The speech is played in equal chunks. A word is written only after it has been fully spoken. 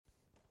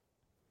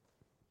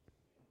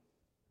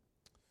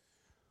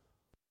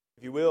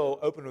If you will,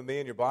 open with me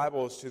in your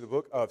Bibles to the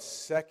book of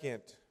 2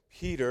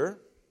 Peter.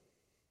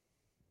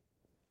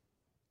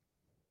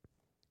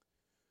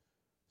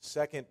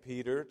 2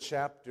 Peter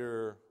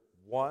chapter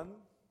 1.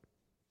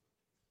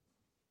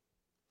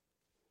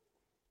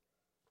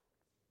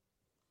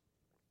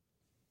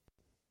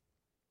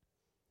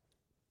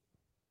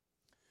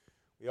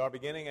 We are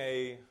beginning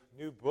a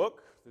new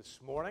book this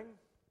morning.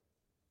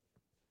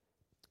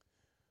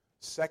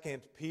 2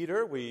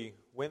 Peter, we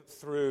went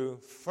through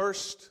 1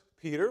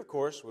 Peter, of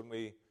course,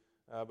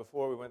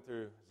 before we went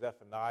through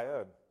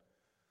Zephaniah.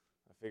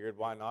 I figured,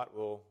 why not?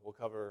 We'll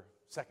cover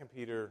 2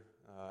 Peter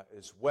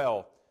as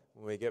well.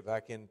 When we get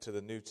back into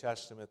the New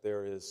Testament,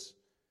 there is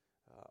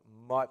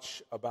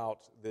much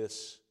about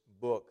this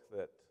book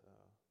that,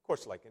 of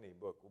course, like any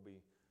book, will be,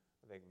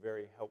 I think,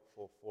 very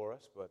helpful for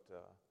us. But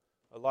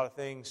a lot of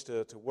things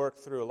to work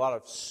through, a lot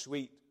of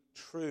sweet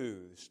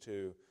truths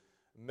to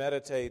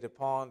meditate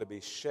upon, to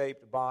be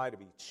shaped by, to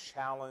be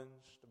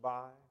challenged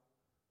by.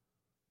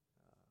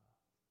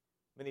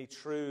 Many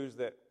truths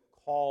that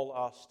call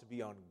us to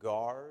be on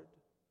guard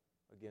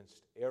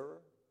against error.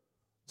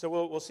 So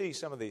we'll see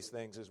some of these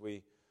things as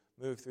we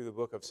move through the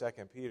book of 2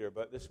 Peter.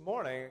 But this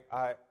morning,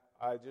 I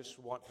just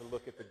want to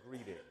look at the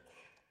greeting.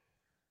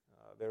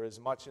 There is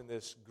much in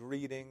this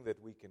greeting that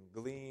we can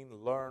glean,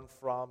 learn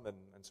from, and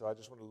so I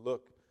just want to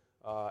look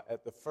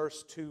at the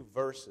first two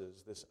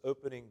verses, this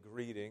opening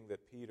greeting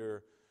that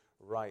Peter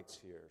writes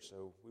here.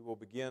 So we will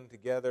begin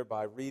together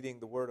by reading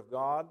the Word of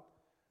God,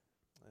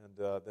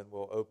 and then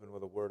we'll open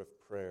with a word of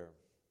prayer.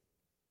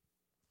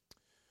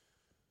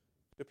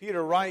 So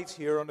Peter writes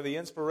here under the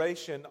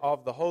inspiration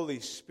of the Holy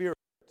Spirit,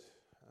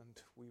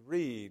 and we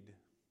read,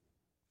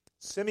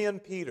 Simeon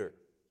Peter,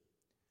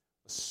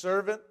 a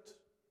servant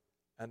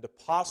and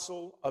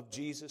apostle of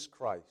Jesus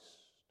Christ,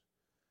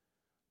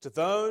 to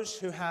those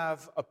who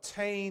have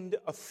obtained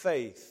a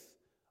faith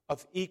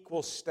of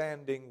equal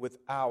standing with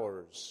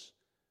ours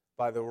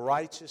by the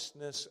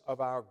righteousness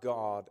of our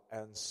God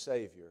and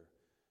Savior,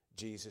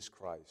 Jesus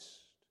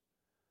Christ.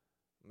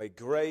 May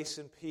grace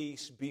and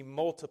peace be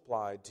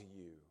multiplied to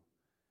you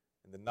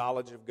in the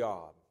knowledge of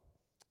God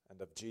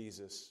and of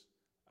Jesus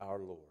our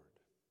Lord.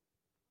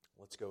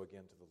 Let's go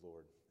again to the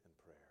Lord in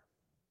prayer.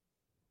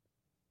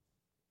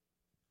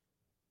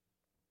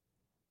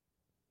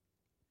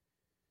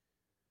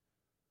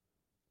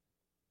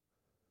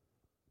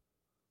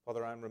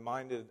 Father, I'm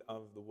reminded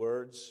of the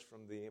words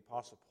from the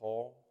Apostle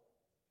Paul.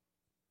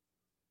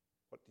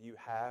 What do you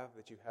have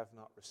that you have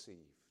not received?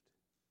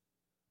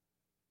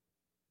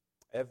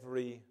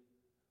 Every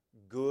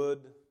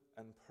good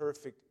and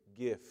perfect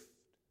gift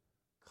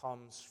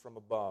comes from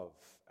above,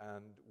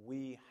 and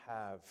we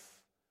have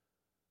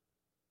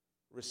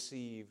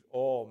received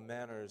all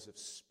manners of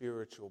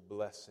spiritual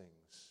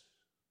blessings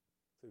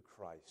through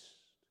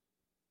Christ.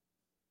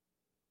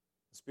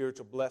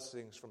 Spiritual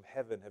blessings from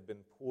heaven have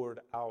been poured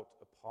out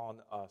upon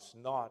us,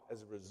 not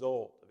as a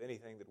result of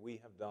anything that we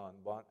have done,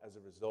 but as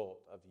a result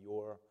of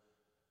your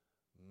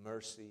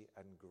mercy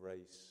and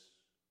grace.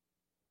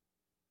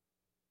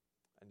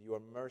 And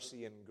your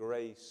mercy and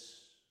grace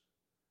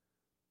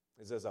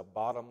is as a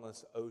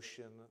bottomless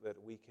ocean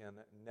that we can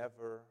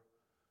never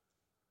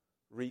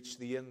reach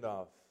the end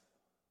of.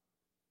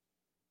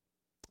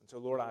 And so,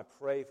 Lord, I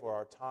pray for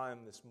our time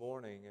this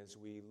morning as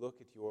we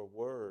look at your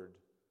word,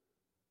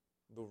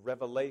 the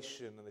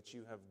revelation that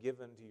you have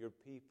given to your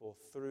people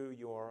through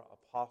your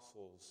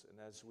apostles, and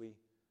as we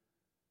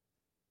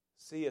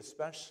see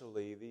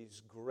especially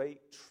these great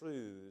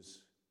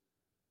truths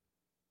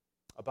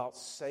about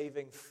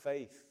saving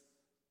faith,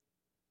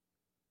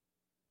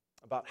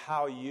 about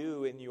how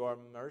you in your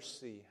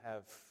mercy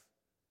have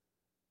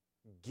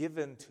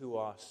given to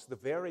us the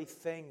very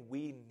thing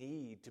we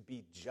need to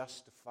be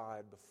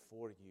justified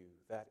before you,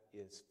 that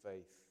is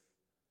faith.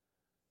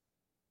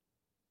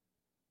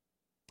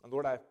 And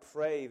Lord, I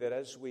pray that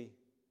as we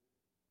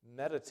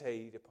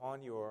meditate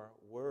upon your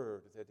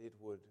word, that it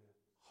would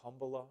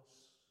humble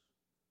us,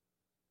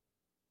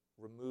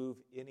 remove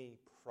any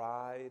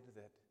pride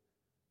that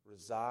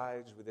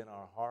resides within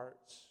our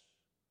hearts,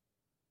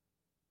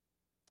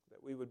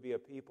 that we would be a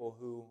people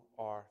who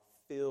are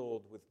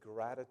filled with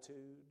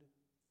gratitude,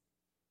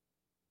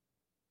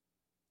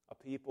 a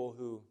people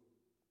who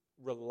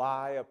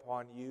rely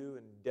upon you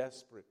in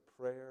desperate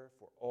prayer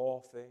for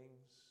all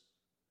things,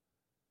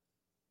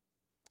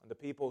 and the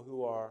people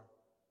who are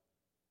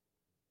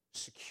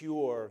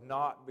secure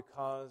not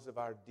because of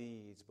our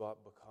deeds, but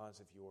because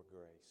of your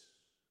grace.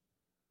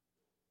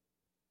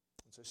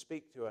 And so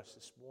speak to us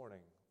this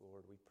morning,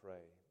 Lord, we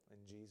pray. In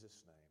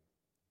Jesus'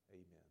 name,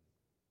 amen.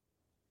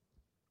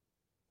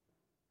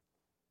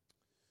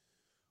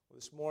 Well,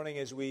 this morning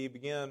as we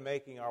begin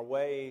making our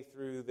way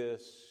through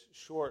this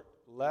short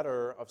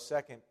letter of 2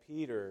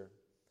 Peter,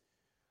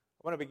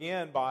 I want to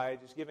begin by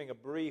just giving a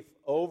brief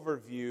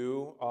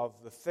overview of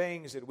the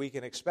things that we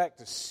can expect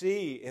to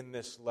see in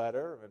this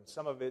letter and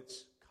some of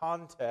its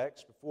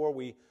context before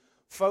we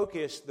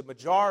focus the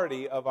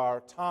majority of our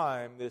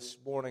time this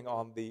morning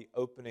on the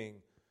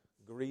opening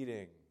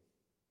greeting.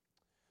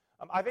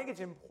 I think it's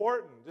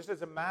important, just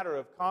as a matter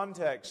of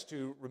context,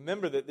 to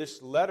remember that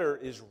this letter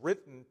is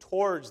written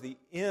towards the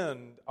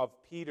end of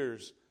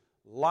Peter's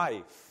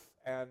life,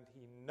 and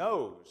he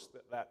knows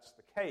that that's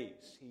the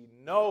case. He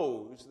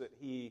knows that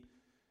he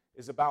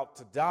is about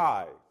to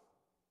die.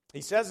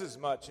 He says as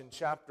much in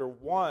chapter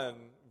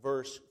 1,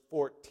 verse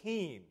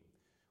 14,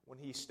 when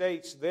he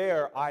states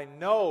there, "I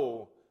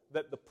know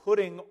that the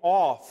putting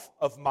off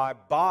of my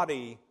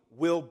body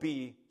will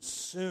be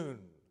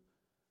soon,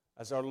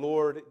 as our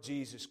Lord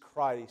Jesus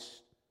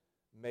Christ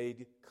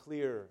made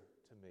clear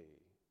to me."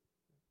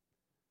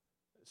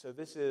 So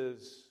this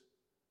is,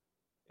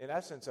 in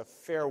essence, a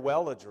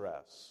farewell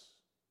address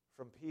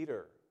from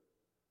Peter.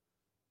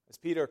 As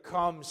Peter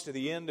comes to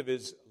the end of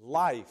his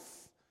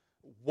life,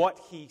 what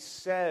he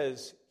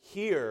says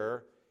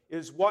here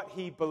is what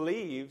he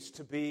believes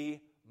to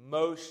be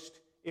most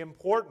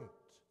important.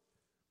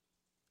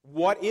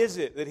 What is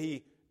it that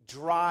he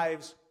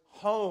drives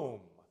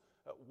home?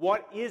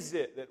 What is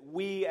it that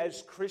we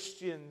as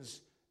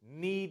Christians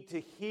need to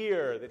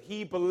hear, that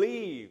he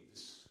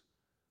believes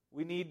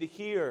we need to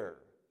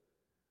hear?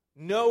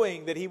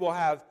 Knowing that he will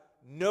have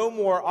no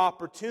more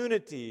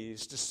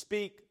opportunities to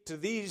speak to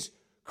these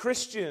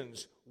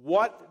Christians,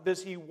 what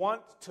does he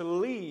want to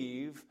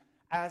leave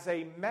as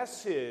a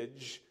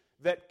message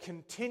that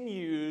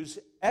continues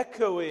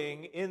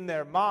echoing in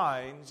their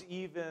minds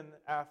even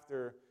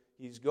after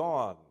he's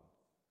gone?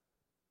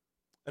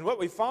 And what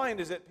we find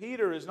is that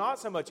Peter is not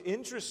so much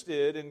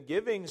interested in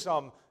giving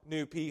some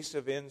new piece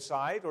of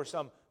insight or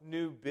some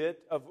new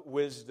bit of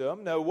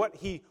wisdom. No, what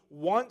he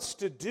wants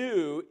to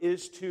do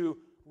is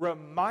to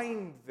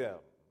remind them.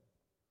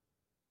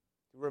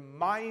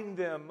 Remind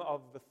them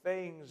of the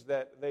things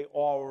that they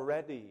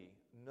already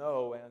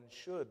know and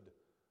should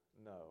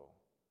know.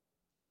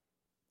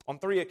 On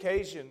 3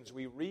 occasions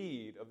we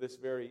read of this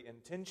very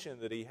intention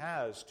that he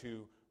has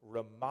to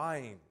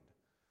remind.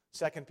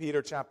 2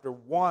 Peter chapter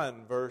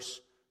 1, verse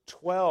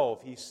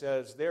 12, he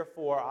says,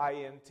 "Therefore I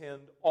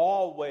intend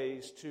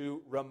always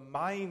to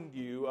remind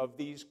you of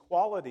these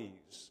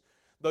qualities,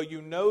 though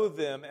you know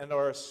them and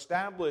are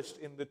established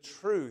in the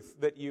truth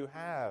that you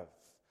have."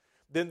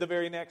 Then the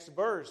very next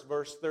verse,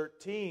 verse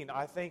 13,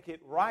 "I think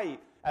it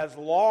right, as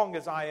long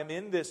as I am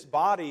in this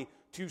body,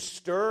 to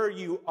stir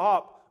you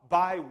up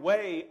by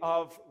way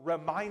of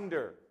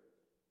reminder."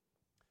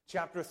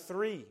 Chapter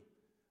 3,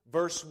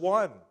 verse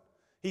 1,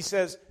 he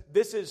says,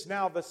 "This is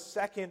now the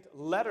second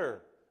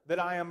letter that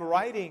I am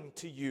writing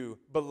to you,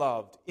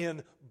 beloved.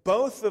 In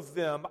both of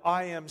them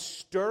I am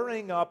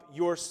stirring up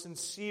your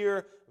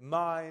sincere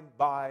mind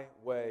by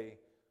way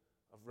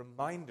of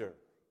reminder."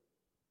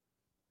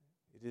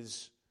 It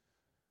is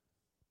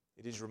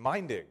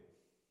reminding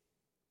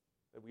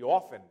that we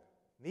often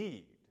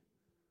need.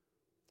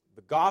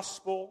 The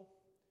gospel,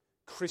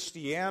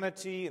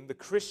 Christianity, and the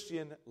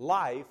Christian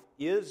life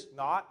is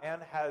not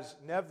and has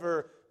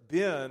never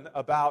been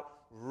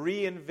about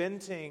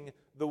reinventing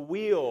the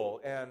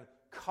wheel and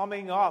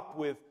coming up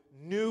with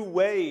new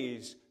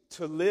ways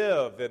to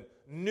live and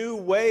new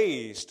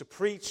ways to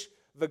preach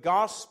the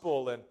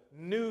gospel and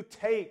new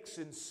takes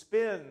and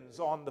spins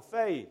on the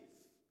faith.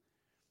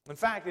 In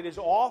fact, it is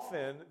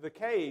often the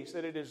case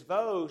that it is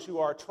those who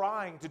are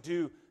trying to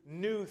do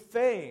new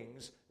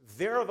things,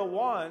 they're the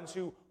ones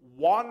who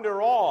wander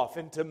off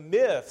into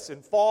myths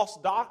and false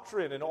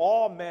doctrine and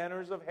all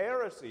manners of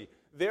heresy.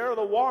 They're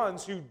the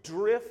ones who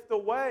drift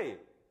away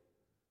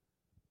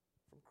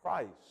from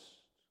Christ.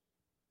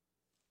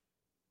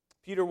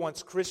 Peter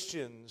wants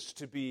Christians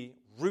to be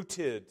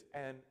rooted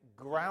and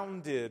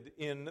grounded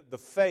in the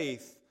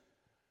faith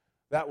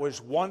that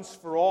was once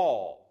for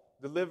all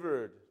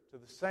delivered to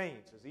the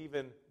saints, as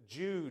even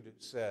Jude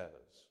says.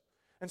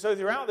 And so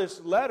throughout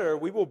this letter,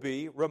 we will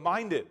be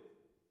reminded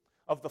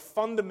of the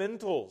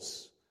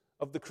fundamentals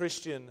of the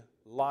Christian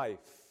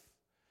life.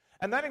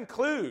 And that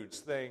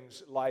includes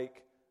things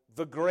like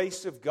the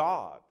grace of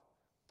God,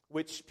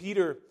 which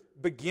Peter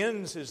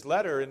begins his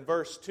letter in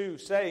verse 2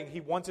 saying he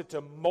wants it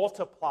to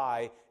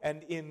multiply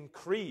and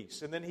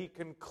increase. And then he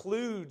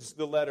concludes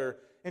the letter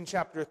in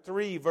chapter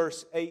 3,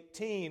 verse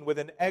 18, with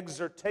an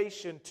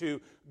exhortation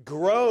to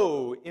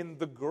grow in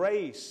the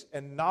grace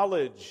and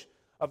knowledge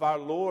of our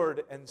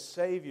Lord and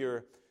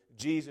Savior,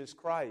 Jesus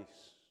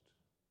Christ.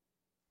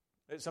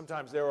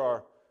 Sometimes there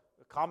are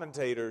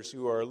commentators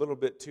who are a little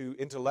bit too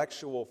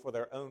intellectual for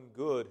their own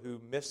good, who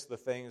miss the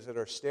things that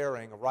are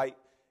staring right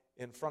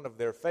in front of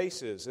their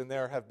faces. And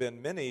there have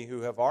been many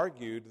who have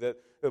argued that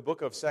the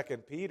book of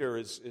 2 Peter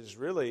is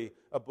really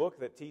a book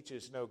that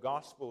teaches no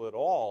gospel at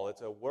all.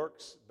 It's a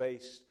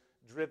works-based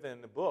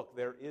driven book.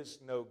 There is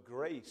no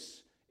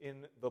grace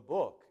in the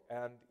book.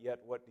 And yet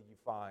what do you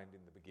find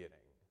in the beginning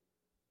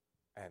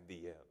and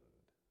the end?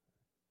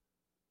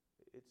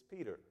 It's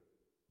Peter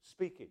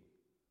speaking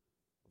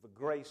of the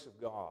grace of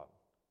God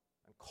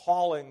and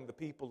calling the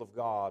people of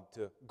God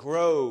to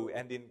grow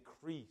and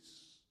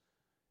increase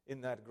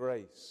in that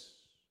grace.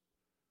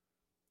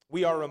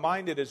 We are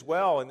reminded as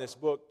well in this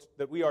book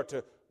that we are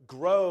to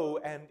grow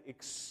and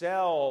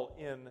excel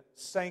in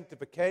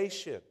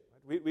sanctification.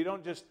 We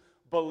don't just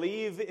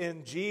believe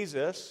in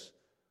Jesus,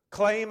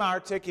 claim our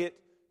ticket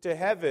to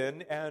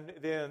heaven, and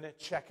then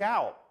check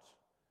out.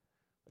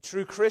 A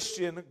true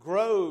Christian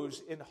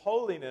grows in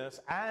holiness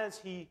as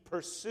he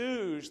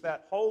pursues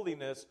that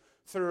holiness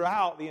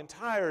throughout the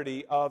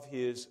entirety of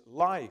his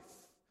life.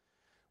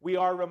 We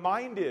are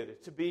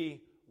reminded to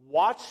be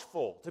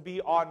watchful, to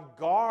be on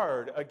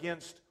guard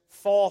against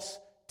false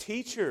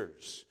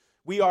teachers.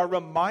 We are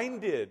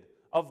reminded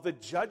of the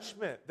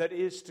judgment that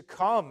is to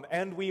come,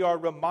 and we are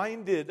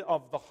reminded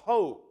of the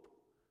hope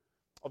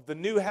of the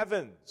new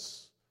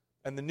heavens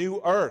and the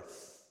new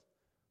earth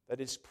that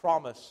is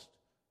promised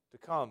to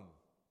come.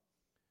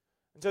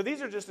 And so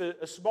these are just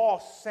a small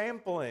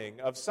sampling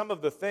of some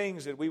of the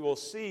things that we will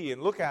see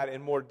and look at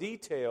in more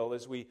detail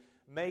as we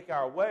make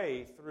our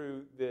way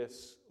through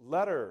this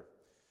letter.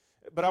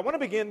 But I want to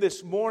begin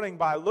this morning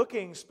by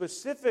looking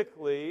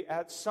specifically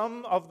at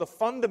some of the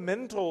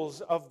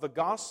fundamentals of the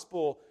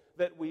gospel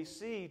that we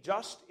see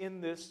just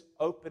in this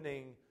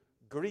opening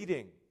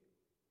greeting.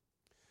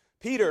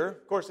 Peter,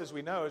 of course, as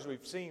we know, as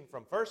we've seen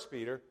from 1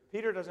 Peter,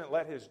 Peter doesn't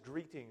let his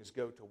greetings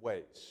go to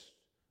waste.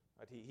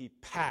 He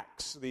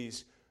packs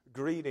these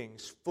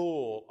greetings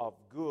full of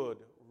good,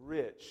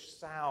 rich,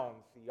 sound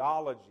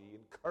theology,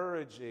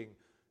 encouraging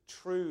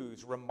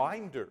truths,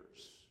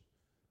 reminders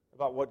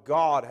about what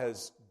God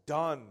has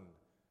done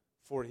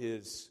for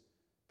His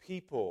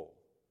people.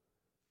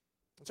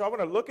 And so I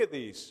want to look at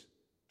these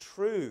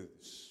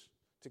truths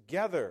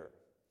together.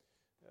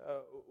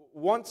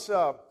 Once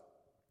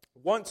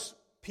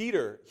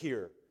Peter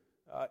here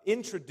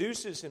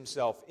introduces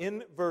himself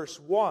in verse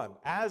 1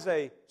 as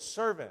a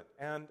servant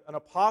and an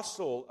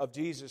apostle of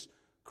Jesus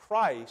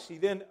Christ, he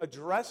then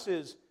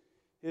addresses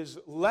his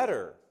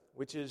letter,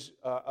 which is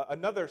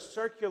another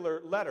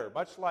circular letter,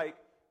 much like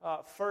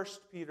 1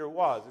 Peter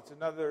was. It's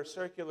another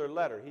circular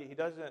letter. He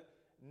doesn't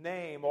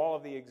name all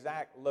of the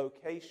exact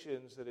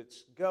locations that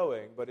it's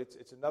going, but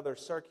it's another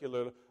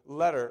circular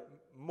letter,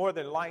 more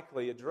than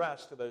likely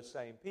addressed to those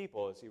same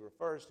people, as he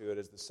refers to it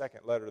as the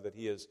second letter that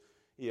he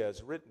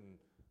has written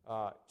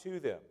to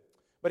them.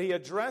 But he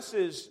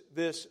addresses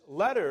this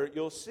letter,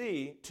 you'll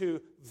see,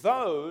 to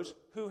those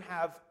who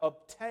have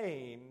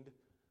obtained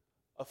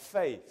a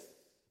faith.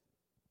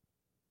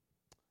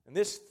 And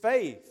this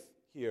faith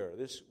here,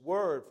 this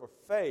word for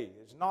faith,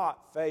 is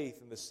not faith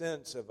in the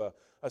sense of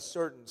a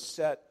certain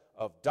set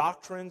of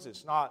doctrines.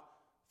 It's not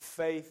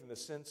faith in the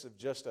sense of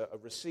just a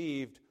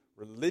received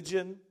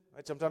religion.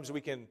 Right? Sometimes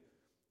we can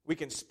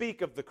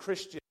speak of the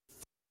Christian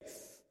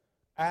faith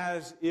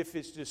as if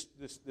it's just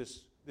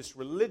this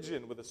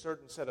religion with a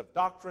certain set of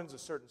doctrines, a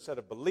certain set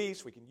of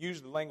beliefs. We can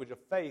use the language of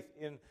faith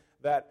in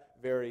that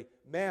very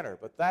manner.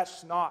 But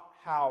that's not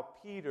how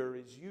Peter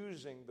is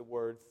using the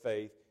word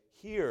faith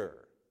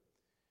here.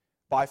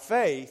 By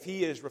faith,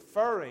 he is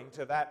referring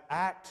to that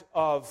act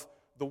of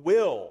the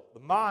will, the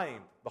mind,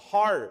 the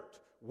heart,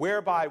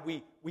 whereby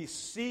we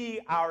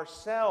see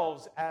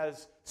ourselves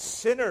as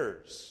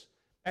sinners,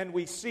 and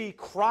we see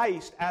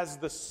Christ as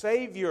the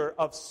Savior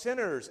of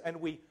sinners, and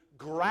we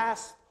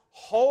grasp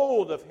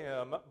hold of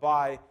Him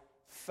by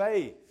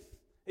faith.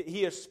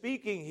 He is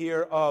speaking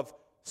here of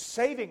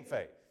saving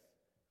faith,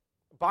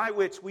 by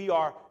which we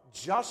are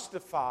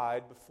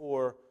justified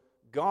before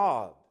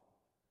God.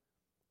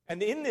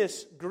 And in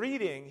this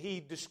greeting, he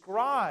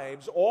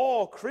describes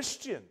all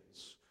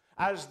Christians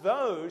as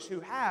those who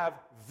have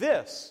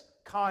this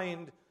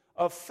kind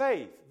of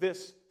faith,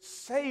 this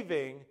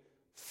saving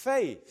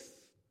faith.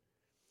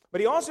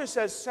 But he also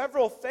says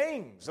several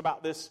things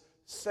about this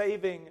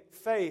saving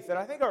faith that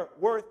I think are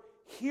worth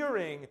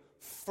hearing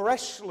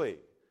freshly.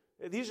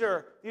 These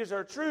are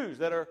truths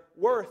that are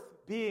worth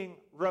being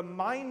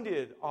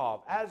reminded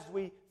of as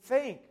we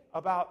think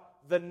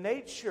about the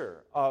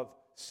nature of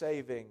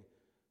saving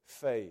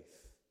faith.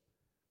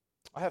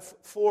 I have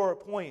 4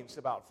 points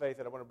about faith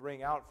that I want to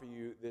bring out for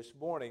you this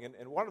morning.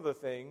 And one of the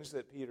things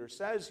that Peter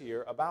says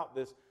here about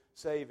this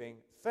saving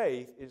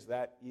faith is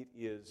that it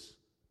is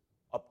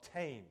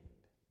obtained.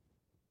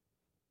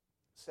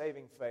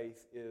 Saving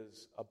faith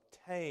is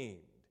obtained.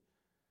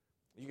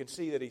 You can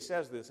see that he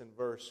says this in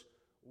verse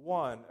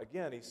 1.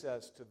 Again, he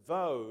says, to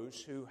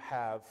those who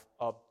have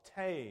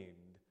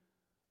obtained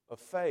a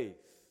faith.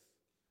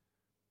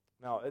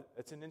 Now,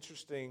 it's an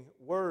interesting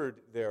word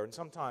there, and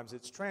sometimes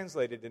it's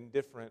translated in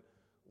different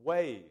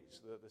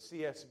ways. The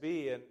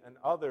CSB and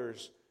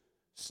others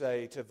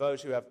say to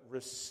those who have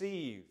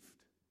received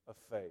a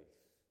faith.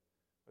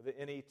 Or the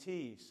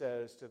NET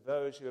says to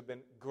those who have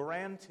been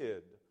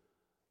granted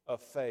a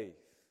faith.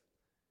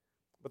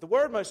 But the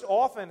word most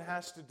often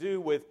has to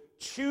do with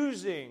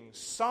choosing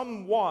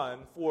someone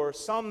for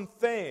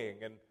something,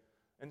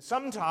 and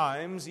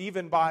sometimes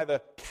even by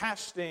the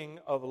casting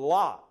of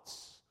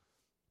lots.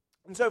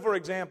 And so, for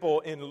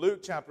example, in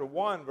Luke chapter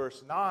 1,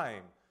 verse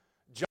 9,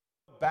 John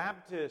the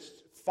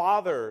Baptist's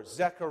father,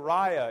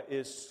 Zechariah,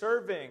 is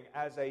serving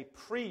as a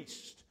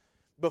priest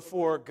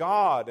before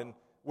God. And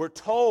we're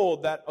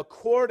told that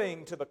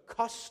according to the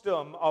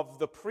custom of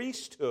the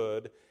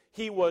priesthood,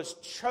 he was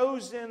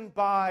chosen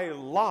by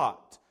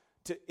lot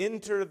to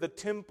enter the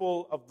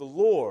temple of the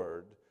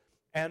Lord.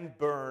 and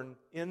burn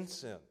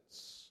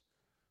incense.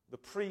 The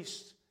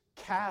priests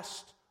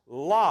cast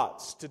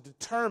lots to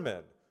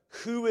determine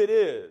who it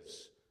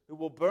is who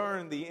will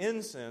burn the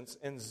incense,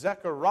 and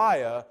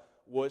Zechariah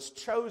was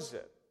chosen.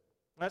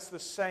 That's the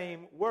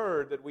same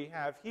word that we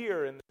have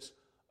here in this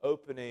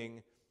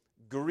opening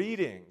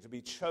greeting, to be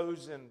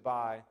chosen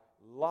by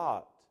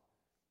lot.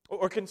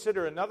 Or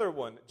consider another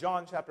one,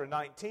 John chapter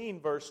 19,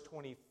 verse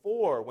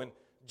 24, when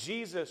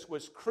Jesus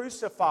was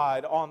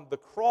crucified on the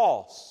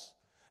cross,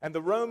 and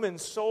the Roman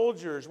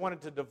soldiers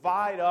wanted to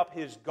divide up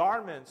his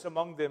garments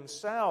among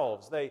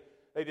themselves. They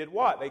did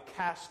what? They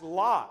cast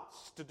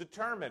lots to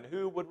determine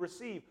who would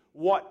receive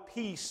what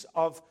piece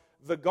of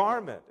the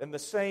garment. And the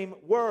same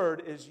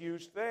word is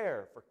used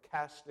there for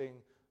casting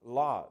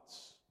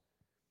lots.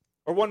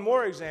 Or one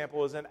more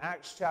example is in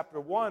Acts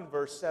chapter 1,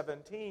 verse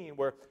 17,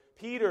 where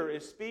Peter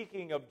is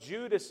speaking of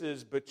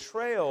Judas's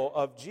betrayal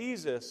of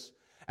Jesus,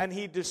 and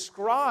he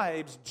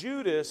describes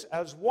Judas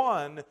as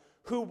one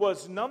who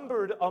was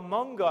numbered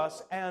among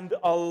us and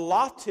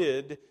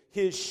allotted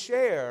his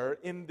share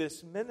in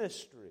this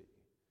ministry.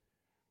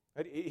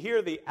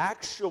 Here the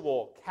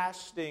actual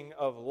casting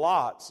of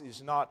lots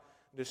is not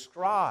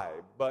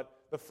described, but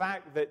the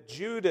fact that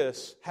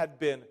Judas had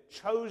been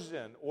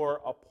chosen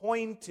or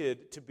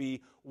appointed to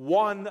be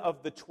one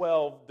of the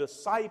 12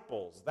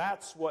 disciples,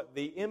 that's what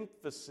the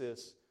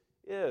emphasis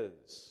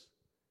is.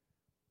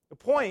 The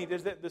point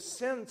is that the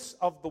sense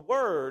of the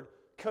word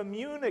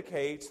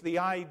communicates the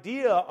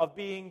idea of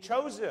being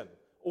chosen,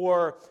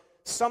 or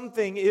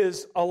something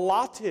is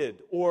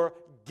allotted or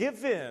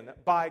given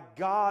by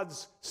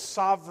God's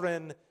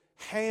sovereign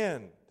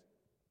hand.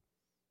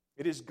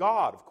 It is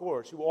God, of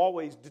course, who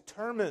always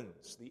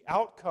determines the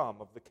outcome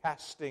of the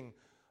casting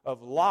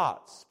of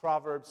lots.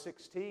 Proverbs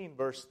 16,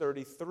 verse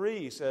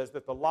 33 says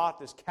that the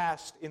lot is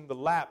cast in the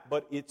lap,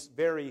 but its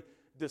very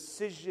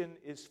decision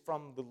is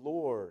from the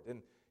Lord.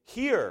 And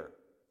here,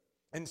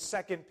 in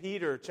 2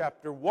 Peter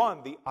chapter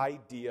 1, the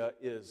idea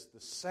is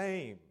the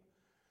same.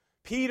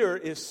 Peter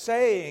is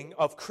saying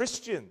of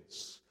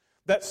Christians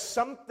that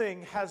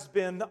something has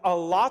been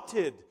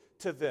allotted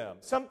to them.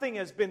 Something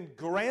has been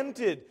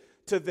granted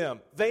to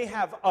them. They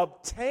have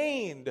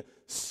obtained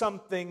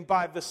something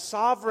by the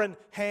sovereign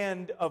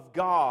hand of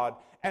God,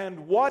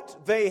 and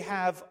what they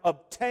have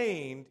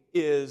obtained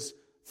is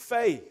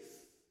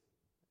faith.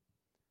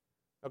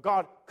 Now,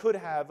 God could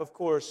have, of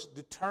course,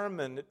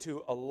 determined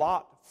to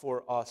allot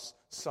for us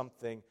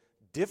something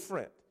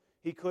different.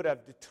 He could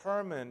have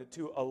determined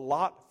to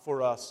allot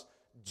for us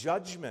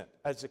judgment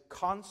as a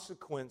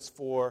consequence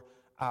for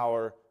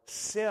our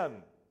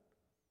sin.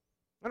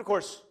 And of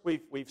course,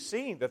 we've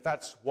seen that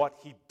that's what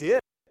he did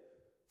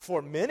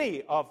for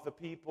many of the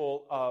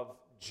people of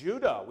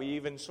Judah. We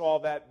even saw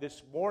that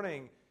this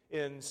morning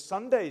in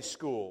Sunday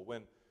school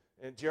when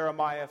in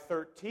Jeremiah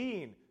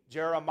 13,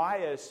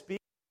 Jeremiah is speaking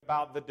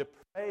about the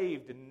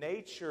depraved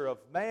nature of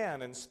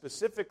man, and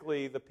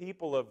specifically the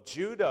people of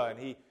Judah, and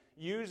he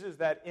uses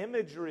that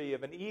imagery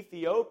of an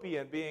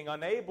Ethiopian being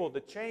unable to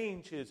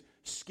change his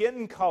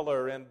skin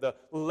color and the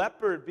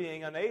leopard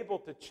being unable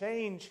to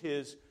change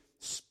his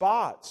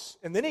spots.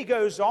 And then he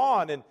goes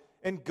on,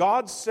 and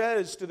God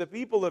says to the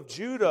people of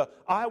Judah,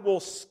 I will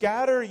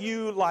scatter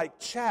you like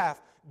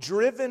chaff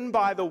driven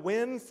by the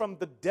wind from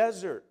the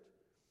desert.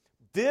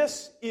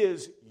 This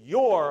is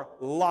your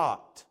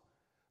lot.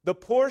 The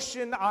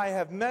portion I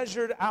have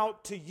measured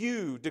out to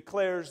you,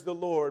 declares the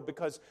Lord,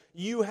 because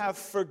you have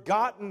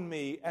forgotten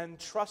me and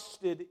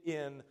trusted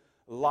in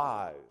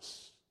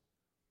lies.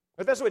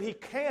 But that's what he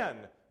can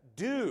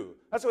do.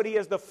 That's what he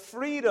has the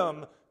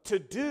freedom to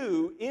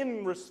do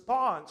in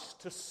response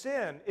to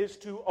sin, is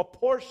to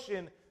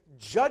apportion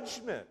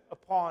judgment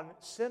upon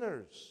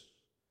sinners.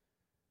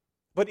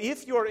 But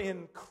if you're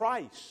in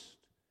Christ,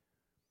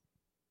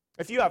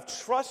 if you have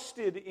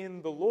trusted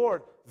in the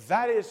Lord,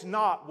 that is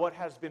not what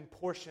has been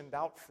portioned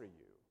out for you.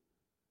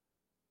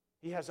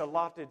 He has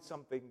allotted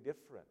something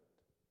different.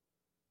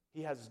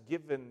 He has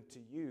given to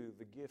you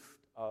the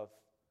gift of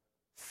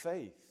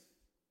faith.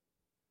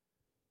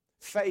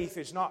 Faith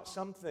is not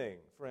something,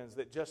 friends,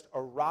 that just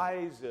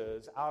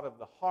arises out of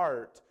the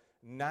heart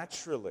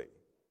naturally.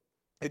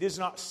 It is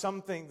not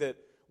something that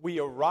we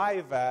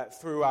arrive at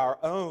through our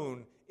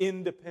own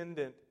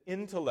independent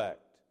intellect.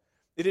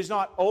 It is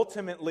not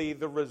ultimately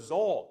the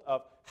result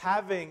of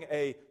having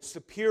a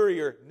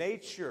superior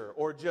nature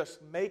or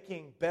just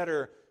making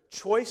better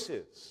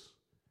choices.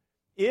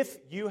 If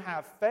you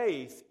have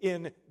faith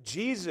in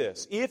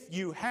Jesus, if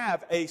you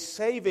have a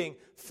saving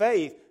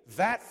faith,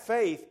 that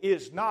faith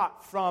is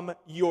not from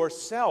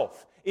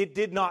yourself. It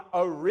did not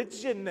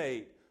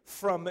originate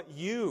from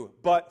you,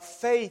 but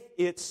faith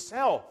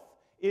itself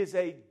is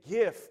a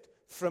gift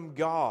from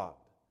God.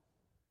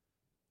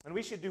 And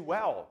we should do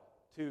well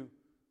to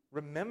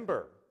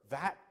remember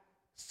that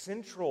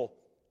central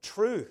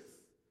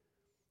truth.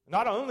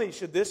 Not only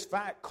should this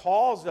fact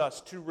cause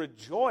us to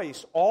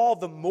rejoice all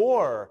the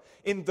more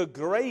in the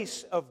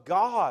grace of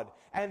God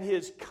and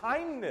His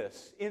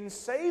kindness in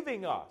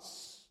saving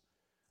us.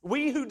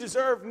 We who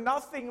deserve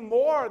nothing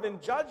more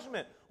than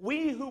judgment,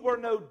 We who were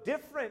no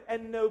different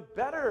and no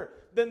better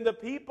than the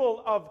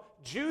people of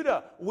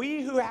Judah.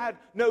 We who had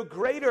no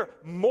greater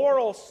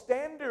moral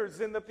standards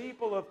than the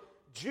people of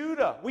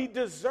Judah. We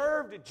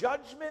deserved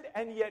judgment,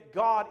 and yet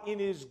God, in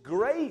His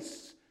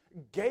grace,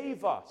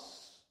 gave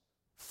us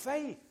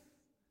faith,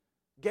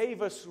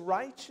 gave us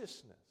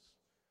righteousness.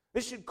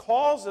 This should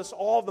cause us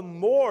all the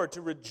more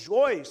to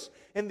rejoice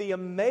in the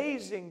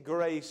amazing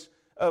grace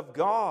of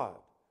God.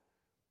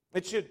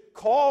 It should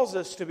cause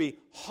us to be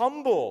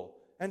humble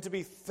and to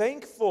be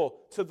thankful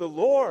to the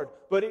Lord,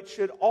 but it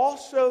should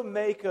also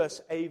make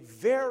us a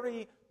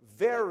very,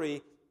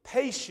 very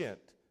patient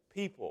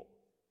people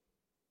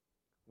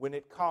when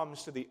it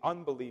comes to the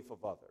unbelief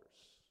of others.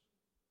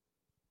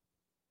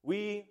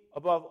 We,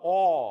 above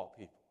all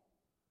people,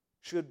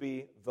 should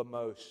be the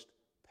most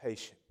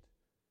patient.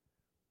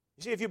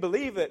 You see, if you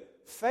believe that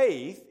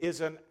faith is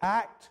an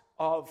act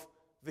of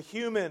the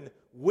human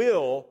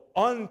will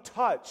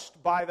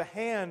untouched by the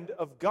hand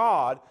of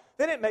God,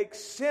 then it makes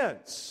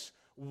sense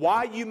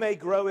why you may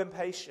grow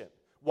impatient,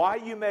 why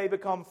you may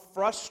become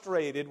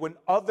frustrated when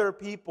other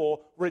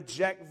people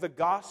reject the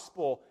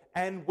gospel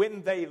and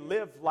when they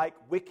live like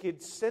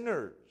wicked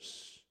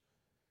sinners.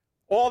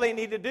 All they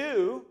need to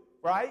do,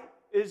 right,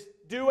 is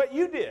do what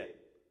you did.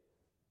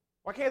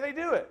 Why can't they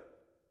do it?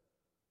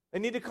 They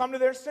need to come to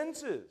their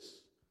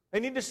senses. They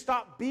need to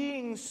stop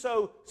being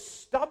so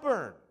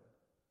stubborn.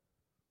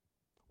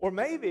 Or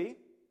maybe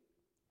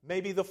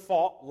the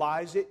fault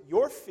lies at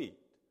your feet.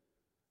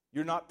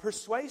 You're not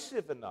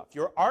persuasive enough.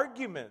 Your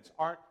arguments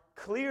aren't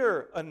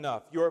clear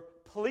enough. Your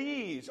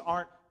pleas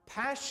aren't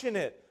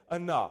passionate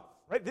enough.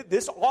 Right?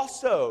 This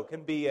also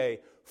can be a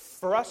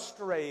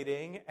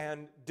frustrating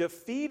and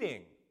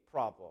defeating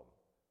problem.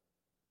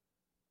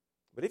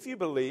 But if you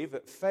believe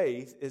that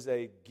faith is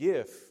a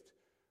gift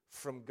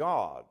from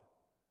God,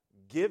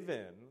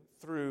 given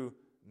through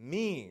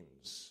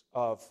means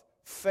of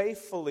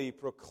faithfully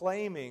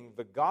proclaiming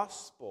the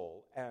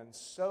gospel and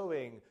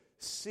sowing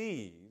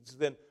seeds,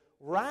 then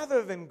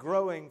rather than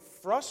growing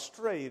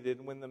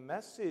frustrated when the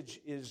message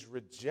is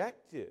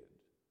rejected,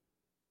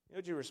 you know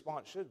what your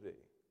response should be?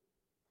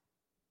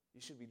 You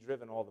should be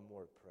driven all the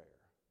more to prayer.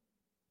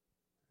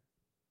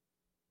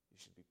 You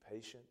should be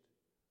patient,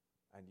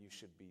 and you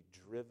should be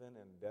driven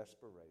in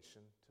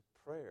desperation to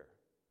prayer.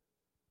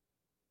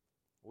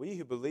 We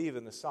who believe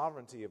in the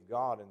sovereignty of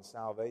God and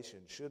salvation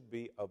should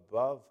be,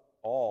 above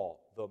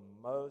all, the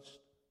most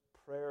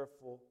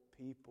prayerful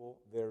people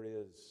there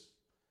is.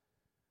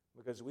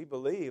 Because we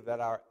believe that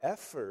our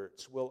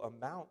efforts will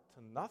amount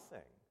to nothing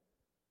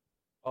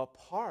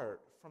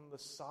apart from the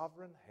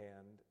sovereign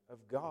hand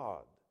of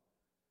God.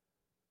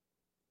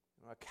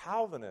 A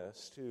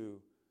Calvinist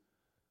who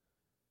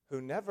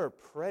never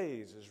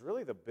prays is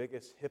really the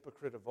biggest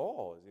hypocrite of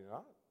all, is he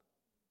not?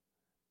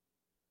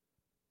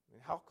 I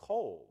mean, how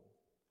cold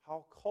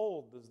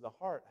does the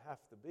heart have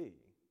to be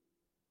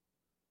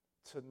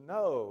to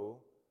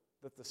know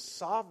that the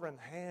sovereign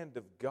hand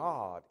of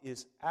God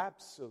is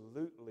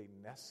absolutely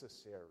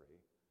necessary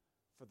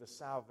for the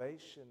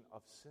salvation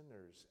of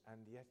sinners,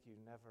 and yet you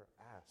never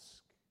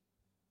ask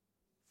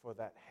for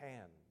that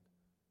hand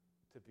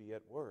to be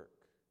at work?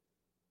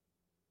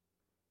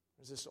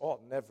 This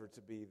ought never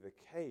to be the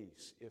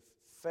case if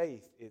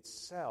faith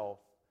itself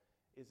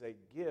is a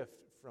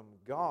gift from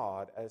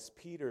God, as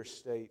Peter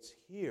states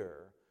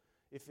here.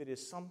 If it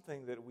is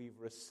something that we've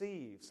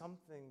received,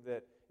 something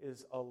that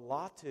is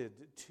allotted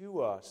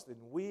to us, then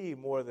we,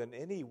 more than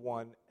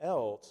anyone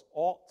else,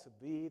 ought to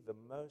be the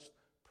most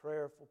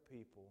prayerful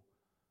people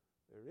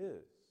there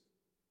is.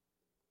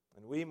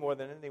 And we, more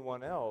than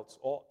anyone else,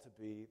 ought to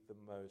be the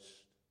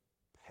most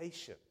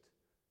patient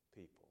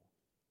people,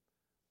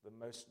 the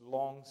most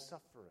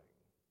long-suffering.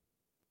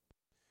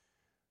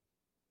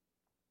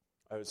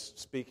 I was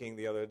speaking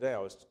the other day, I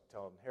was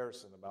telling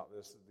Harrison about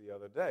this the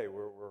other day.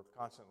 We're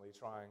constantly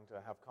trying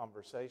to have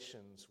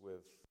conversations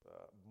with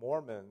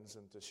Mormons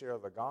and to share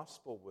the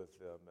gospel with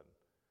them. And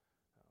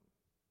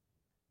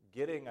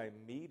getting a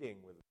meeting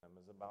with them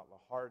is about the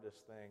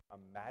hardest thing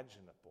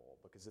imaginable,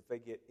 because if they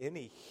get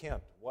any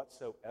hint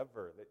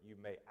whatsoever that you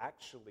may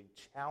actually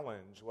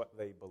challenge what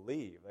they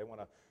believe, they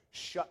want to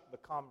shut the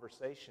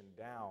conversation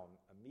down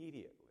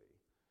immediately.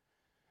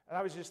 And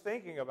I was just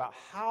thinking about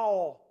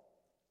how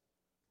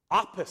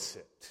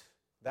opposite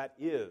that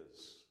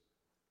is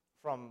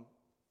from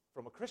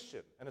a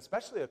Christian, and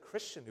especially a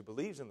Christian who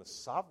believes in the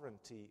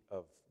sovereignty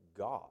of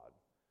God.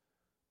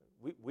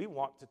 We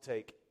want to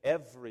take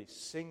every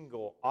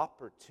single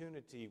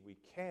opportunity we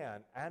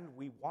can, and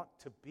we want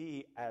to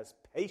be as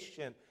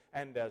patient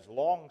and as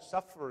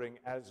long-suffering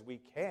as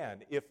we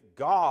can. If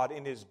God,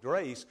 in His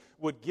grace,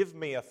 would give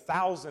me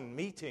 1,000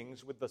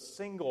 meetings with a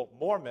single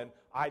Mormon,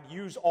 I'd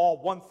use all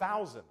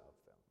 1,000 of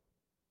them.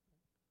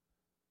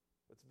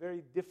 It's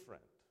very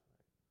different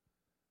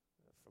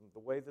from the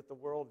way that the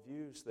world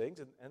views things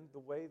and the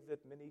way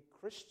that many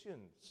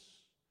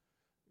Christians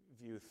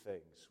view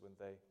things when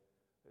they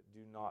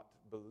do not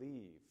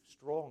believe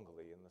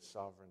strongly in the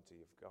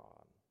sovereignty of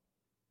God.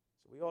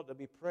 So we ought to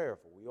be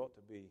prayerful. We ought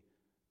to be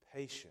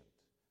patient.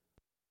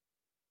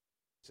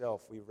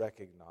 itself we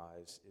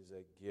recognize is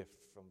a gift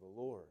from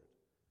the Lord.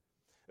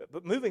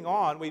 But moving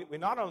on, we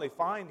not only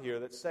find here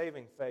that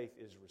saving faith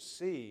is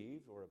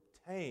received or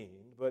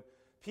obtained, but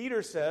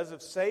Peter says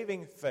of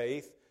saving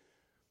faith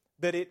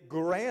that it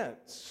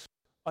grants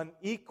an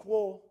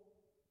equal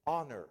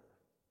honor.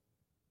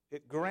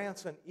 It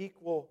grants an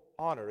equal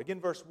honor. Again,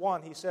 verse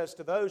 1, he says,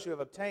 to those who have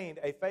obtained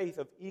a faith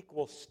of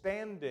equal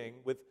standing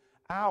with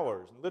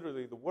ours. And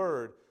literally, the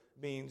word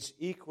means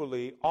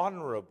equally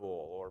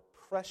honorable or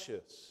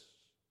precious.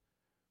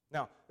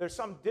 Now, there's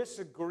some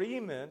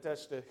disagreement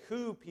as to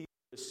who Peter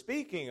is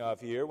speaking of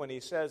here when he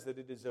says that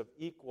it is of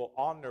equal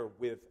honor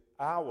with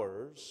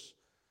ours.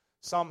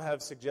 Some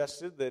have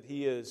suggested that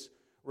he is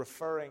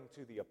referring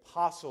to the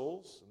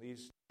apostles.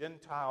 These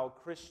Gentile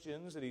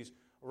Christians that he's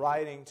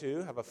writing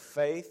to have a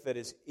faith that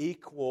is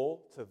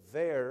equal to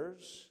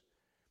theirs.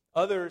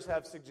 Others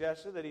have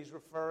suggested that he's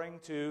referring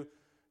to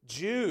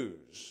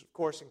Jews, of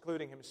course,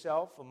 including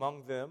himself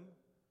among them,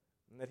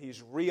 and that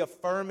he's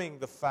reaffirming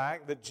the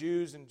fact that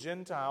Jews and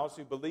Gentiles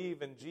who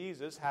believe in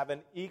Jesus have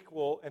an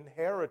equal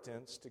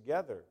inheritance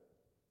together.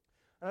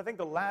 And I think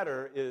the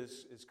latter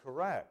is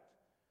correct.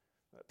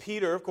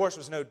 Peter, of course,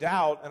 was no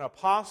doubt an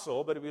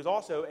apostle, but he was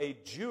also a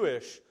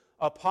Jewish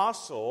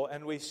apostle,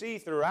 and we see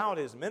throughout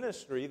his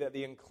ministry that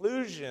the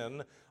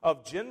inclusion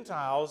of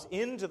Gentiles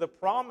into the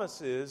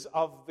promises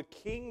of the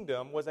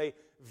kingdom was a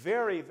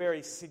very,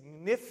 very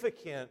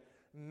significant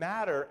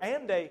matter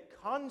and a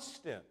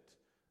constant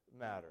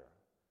matter.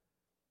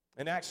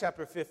 In Acts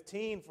chapter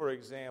 15, for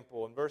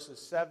example, in verses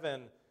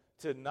 7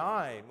 to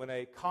 9, when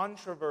a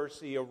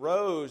controversy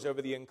arose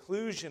over the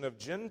inclusion of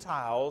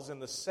Gentiles in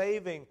the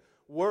saving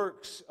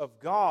works of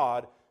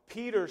God,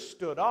 Peter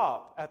stood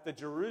up at the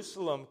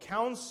Jerusalem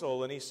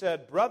council and he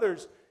said,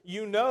 brothers,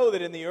 you know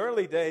that in the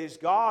early days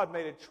God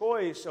made a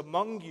choice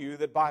among you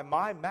that by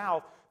my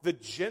mouth the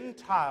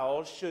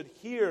Gentiles should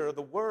hear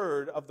the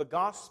word of the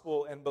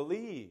gospel and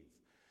believe.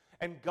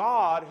 And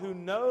God, who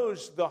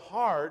knows the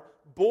heart,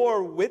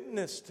 bore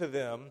witness to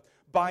them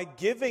by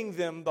giving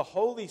them the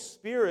Holy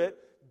Spirit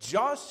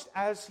just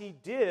as He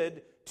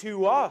did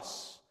to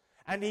us.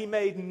 And He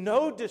made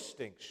no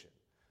distinction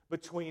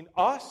between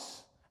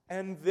us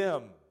and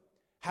them,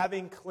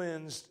 having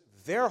cleansed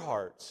their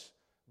hearts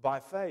by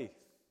faith.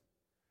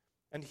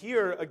 And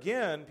here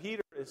again,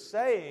 Peter is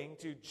saying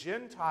to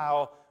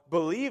Gentile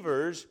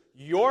believers,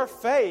 your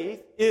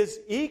faith is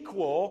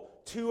equal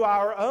to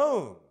our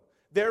own.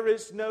 There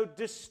is no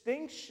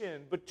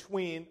distinction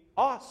between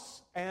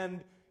us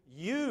and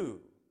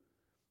you.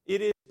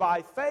 It is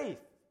by faith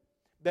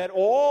that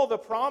all the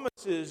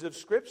promises of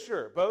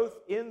Scripture, both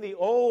in the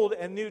Old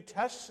and New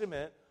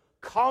Testament,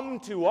 come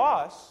to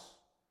us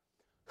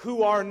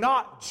who are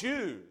not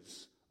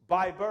Jews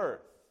by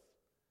birth.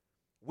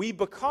 We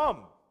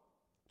become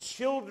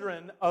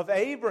children of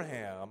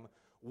Abraham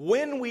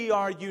when we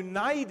are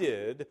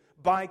united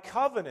by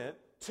covenant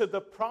to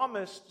the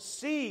promised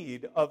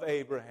seed of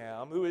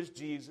Abraham, who is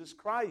Jesus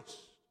Christ.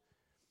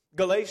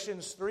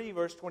 Galatians 3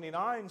 verse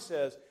 29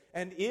 says,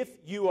 and if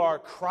you are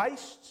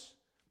Christ's,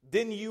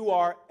 then you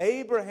are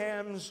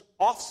Abraham's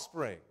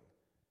offspring,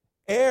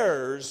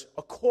 heirs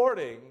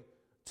according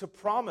to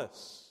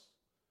promise.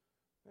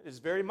 It is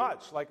very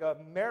much like a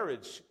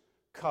marriage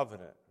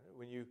covenant.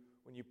 When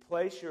you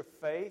place your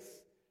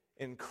faith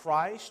in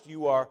Christ,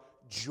 you are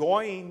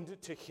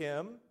joined to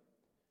Him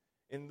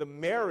in the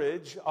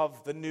marriage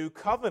of the new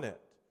covenant,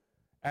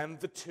 and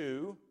the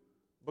two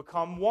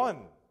become one.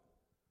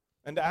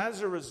 And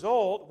as a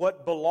result,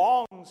 what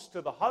belongs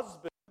to the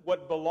husband,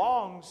 what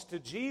belongs to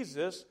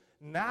Jesus,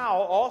 now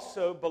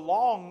also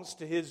belongs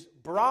to His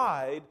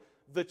bride,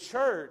 the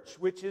church,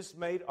 which is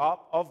made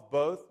up of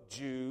both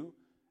Jew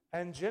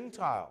and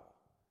Gentile.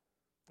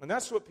 And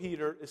that's what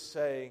Peter is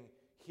saying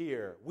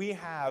here. We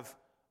have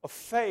a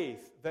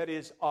faith that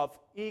is of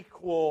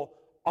equal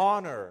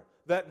honor,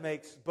 that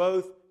makes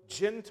both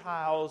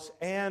Gentiles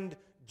and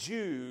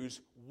Jews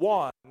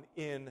one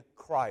in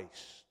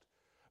Christ.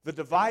 The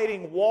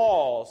dividing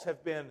walls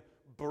have been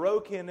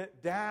broken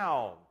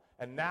down,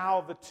 and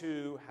now the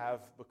two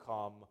have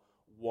become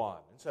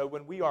one. And so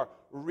when we are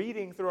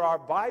reading through our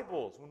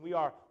Bibles, when we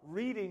are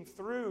reading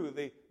through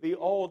the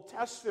Old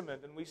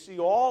Testament, and we see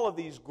all of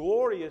these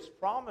glorious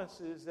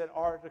promises that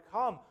are to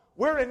come,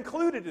 we're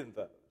included in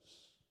those.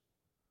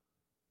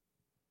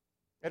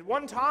 At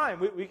one time,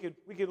 we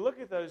could look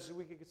at those and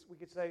we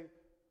could say,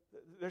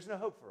 there's no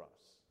hope for us.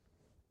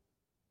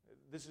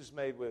 This is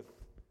made with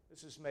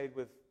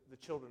the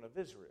children of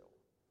Israel.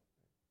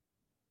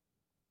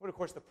 But of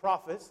course, the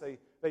prophets,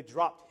 they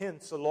dropped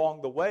hints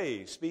along the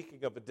way,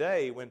 speaking of a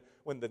day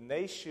when the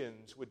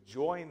nations would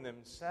join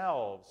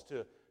themselves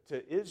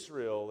to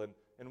Israel.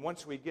 And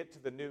once we get to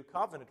the new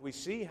covenant, we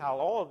see how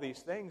all of these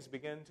things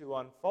begin to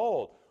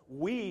unfold.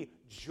 We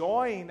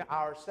join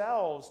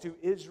ourselves to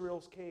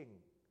Israel's king,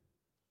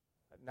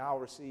 that now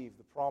receive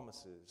the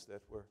promises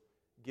that were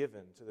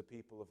given to the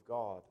people of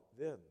God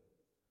then.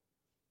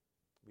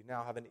 We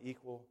now have an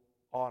equal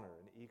honor,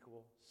 an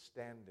equal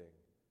standing,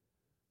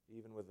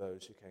 even with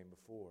those who came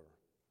before.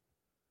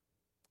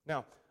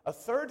 Now, a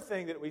third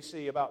thing that we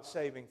see about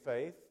saving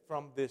faith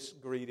from this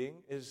greeting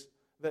is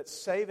that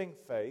saving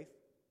faith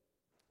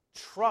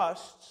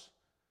trusts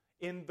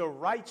in the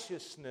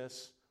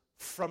righteousness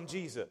from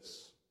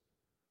Jesus.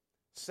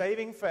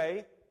 Saving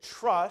faith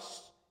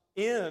trusts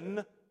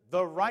in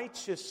the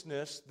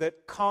righteousness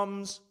that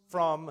comes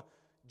from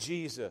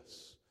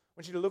Jesus. I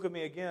want you to look at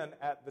me again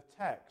at the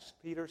text.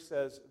 Peter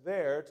says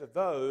there, to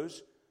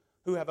those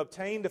who have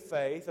obtained a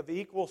faith of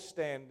equal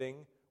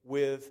standing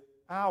with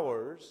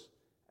ours.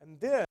 And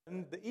then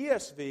the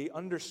ESV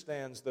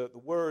understands the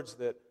words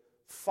that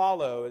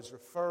follow as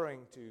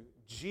referring to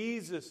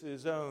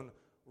Jesus' own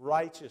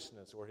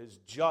righteousness or his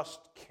just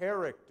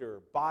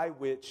character by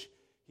which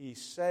he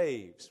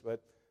saves.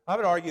 But I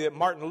would argue that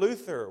Martin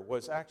Luther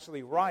was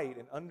actually right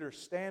in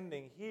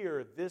understanding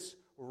here this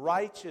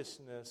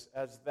righteousness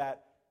as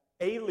that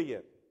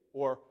alien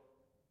or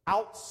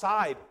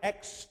outside,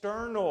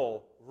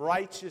 external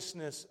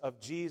righteousness of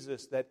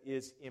Jesus that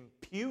is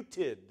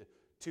imputed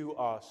to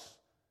us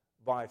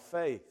by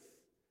faith.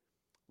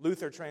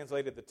 Luther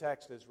translated the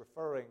text as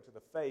referring to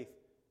the faith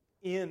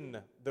in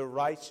the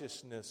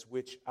righteousness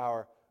which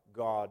our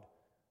God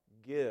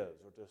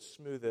gives. Or to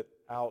smooth it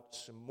out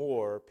some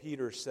more,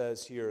 Peter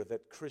says here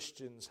that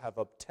Christians have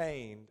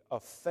obtained a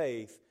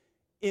faith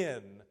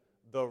in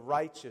the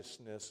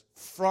righteousness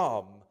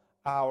from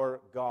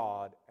our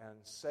God and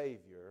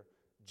Savior,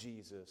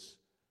 Jesus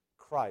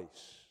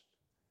Christ.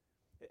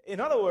 In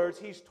other words,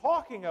 he's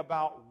talking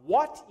about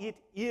what it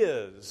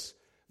is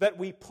that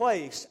we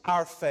place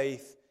our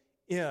faith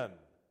in.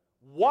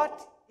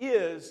 What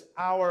is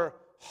our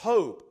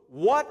hope?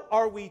 What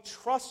are we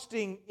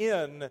trusting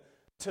in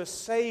to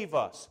save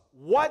us?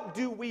 What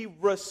do we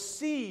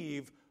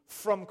receive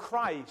from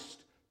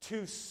Christ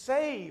to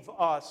save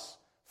us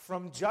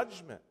from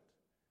judgment?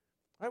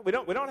 Right? We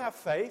don't have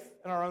faith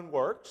in our own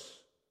works.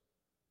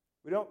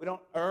 We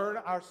don't earn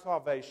our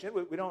salvation.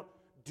 We don't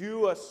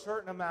do a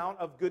certain amount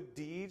of good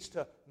deeds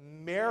to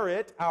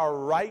merit our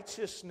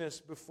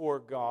righteousness before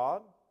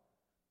God.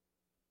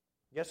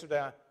 Yesterday,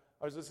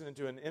 I was listening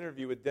to an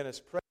interview with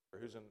Dennis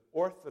Prager, who's an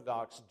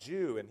Orthodox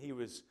Jew, and he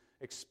was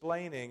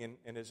explaining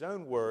in his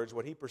own words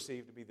what he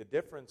perceived to be the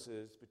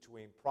differences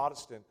between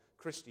Protestant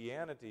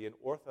Christianity and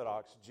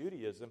Orthodox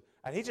Judaism,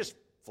 and he just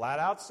flat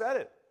out said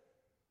it.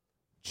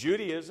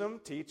 Judaism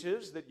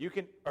teaches that you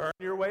can earn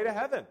your way to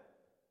heaven.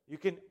 You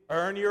can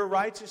earn your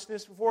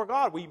righteousness before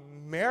God. We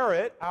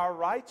merit our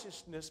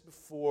righteousness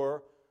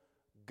before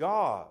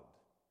God.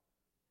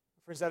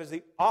 Friends, that is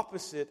the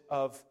opposite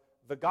of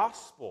the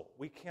gospel.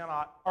 We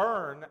cannot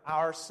earn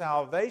our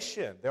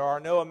salvation. There are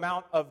no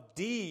amount of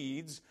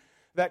deeds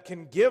that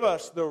can give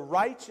us the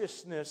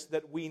righteousness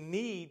that we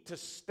need to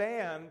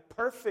stand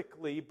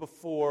perfectly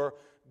before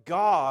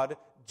God,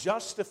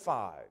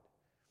 justified.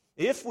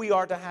 If we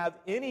are to have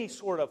any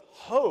sort of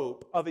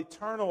hope of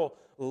eternal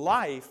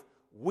life,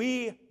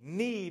 we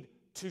need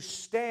to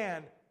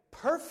stand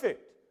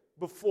perfect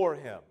before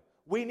Him.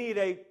 We need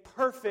a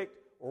perfect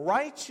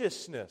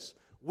righteousness.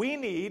 We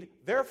need,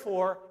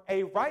 therefore,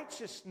 a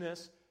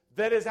righteousness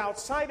that is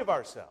outside of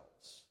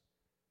ourselves.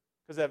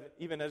 Because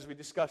even as we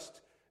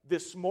discussed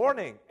this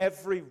morning,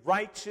 every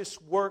righteous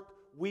work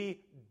we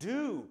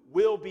do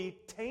will be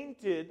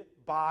tainted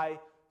by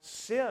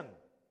sin.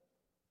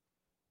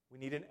 We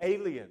need an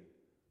alien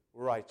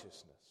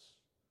righteousness.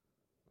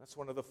 That's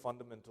one of the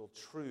fundamental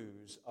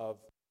truths of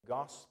the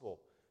gospel.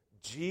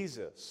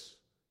 Jesus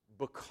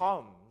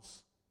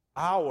becomes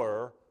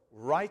our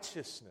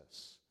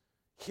righteousness.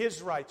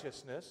 His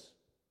righteousness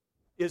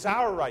is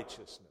our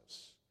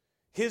righteousness.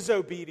 His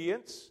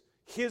obedience,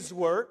 His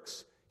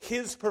works,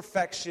 His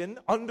perfection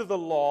under the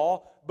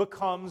law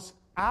becomes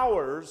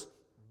ours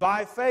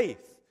by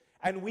faith.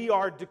 And we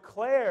are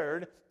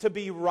declared to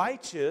be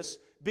righteous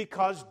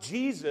because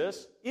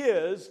Jesus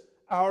is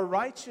our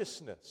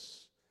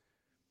righteousness.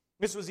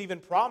 This was even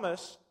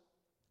promised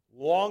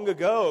long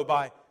ago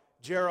by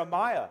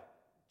Jeremiah,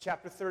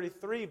 chapter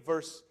 33,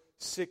 verse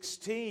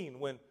 16,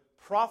 when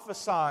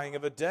prophesying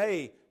of a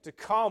day to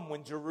come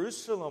when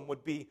Jerusalem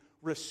would be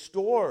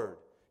restored.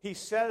 He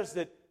says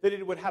that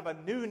it would have a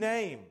new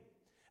name,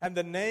 and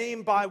the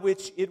name by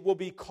which it will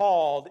be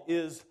called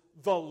is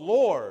the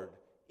Lord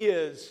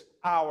is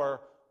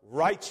our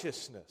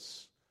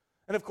righteousness.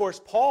 And of course,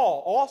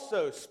 Paul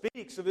also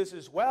speaks of this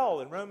as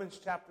well in Romans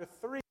chapter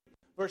 3,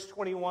 verse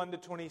 21 to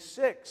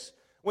 26,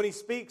 when he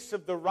speaks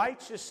of the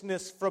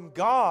righteousness from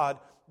God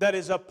that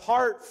is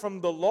apart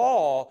from the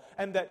law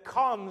and that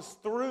comes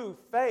through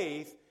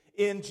faith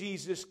in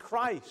Jesus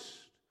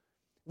Christ.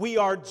 We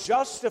are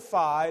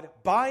justified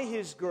by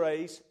His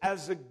grace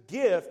as a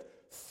gift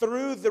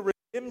through the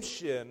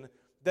redemption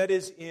that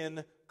is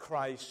in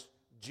Christ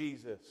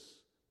Jesus.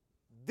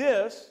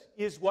 This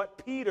is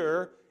what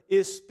Peter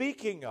is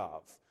speaking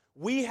of.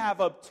 We have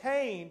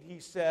obtained, he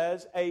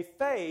says, a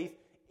faith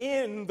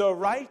in the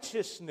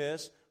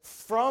righteousness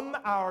from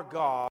our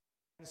God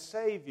and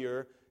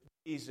Savior,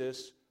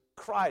 Jesus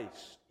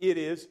Christ. It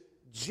is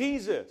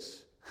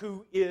Jesus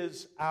who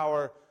is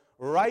our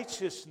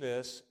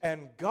righteousness,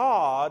 and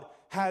God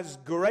has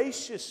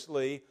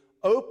graciously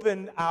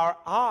open our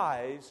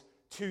eyes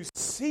to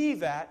see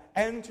that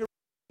and to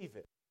receive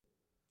it.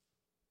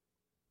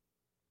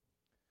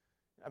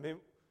 I mean,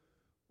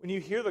 when you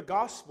hear the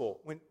gospel,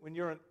 when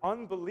you're an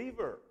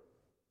unbeliever,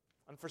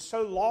 and for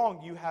so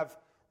long you have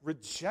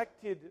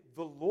rejected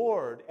the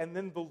Lord, and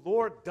then the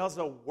Lord does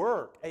a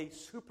work, a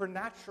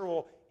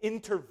supernatural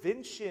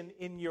intervention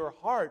in your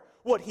heart,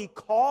 what He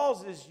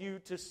causes you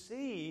to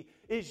see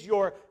is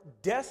your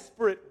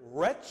desperate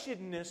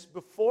wretchedness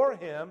before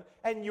Him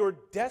and your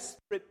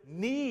desperate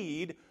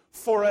need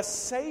for a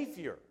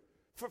Savior,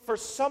 for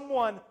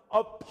someone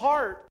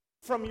apart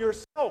from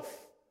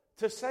yourself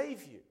to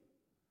save you.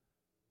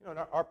 You know, in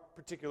our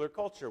particular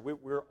culture,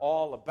 we're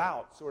all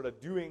about sort of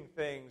doing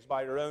things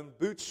by your own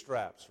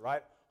bootstraps,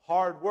 right?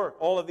 Hard work.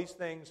 All of these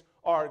things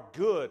are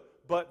good,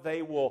 but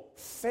they will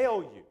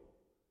fail you.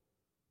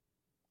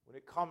 When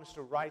it comes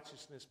to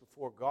righteousness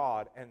before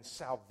God and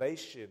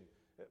salvation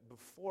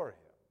before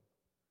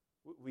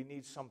Him, we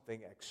need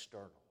something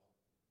external.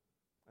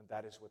 And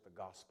that is what the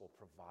gospel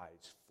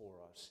provides for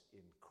us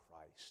in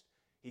Christ.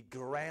 He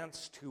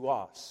grants to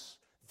us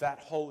that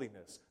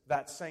holiness,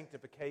 that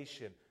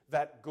sanctification,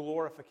 that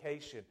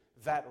glorification,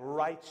 that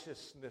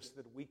righteousness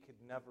that we could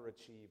never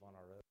achieve on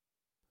our own.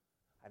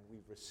 And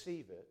we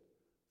receive it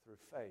through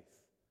faith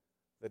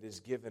that is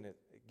given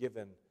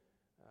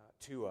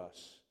to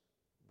us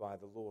by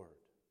the Lord.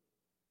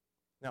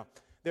 Now,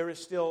 there is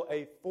still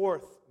a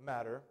fourth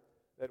matter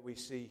that we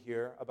see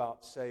here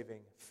about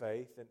saving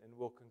faith, and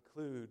we'll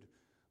conclude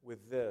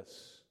with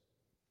this,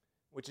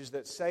 which is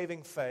that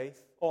saving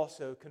faith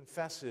also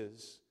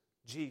confesses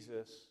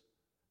Jesus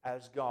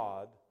as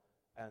God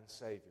and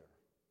Savior.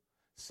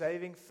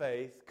 Saving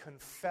faith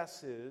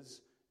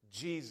confesses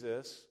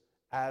Jesus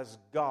as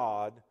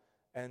God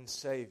and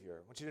Savior.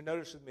 I want you to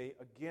notice with me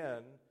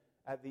again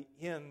at the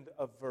end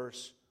of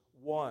verse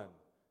 1.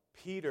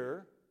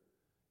 Peter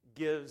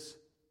gives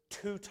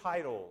two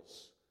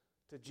titles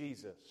to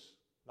Jesus.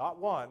 Not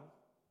one,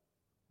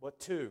 but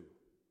two.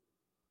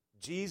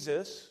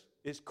 Jesus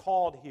is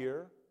called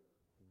here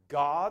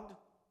God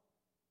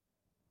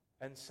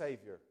and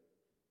Savior.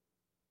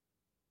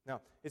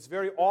 Now, it's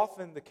very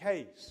often the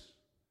case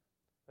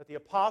that the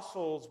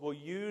apostles will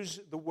use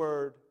the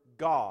word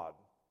God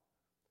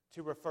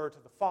to refer to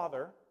the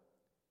Father,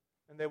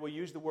 and they will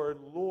use the word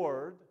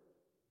Lord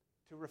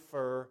to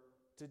refer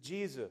to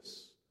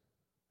Jesus.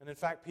 And in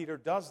fact, Peter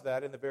does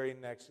that in the very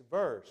next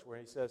verse, where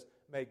he says,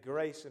 "May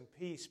grace and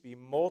peace be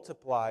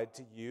multiplied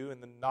to you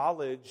in the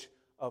knowledge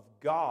of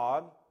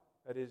God,"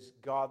 that is,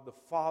 God the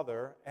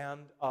Father,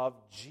 "and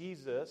of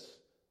Jesus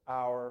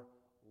our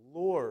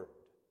Lord."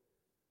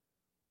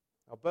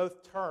 Now,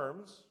 both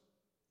terms,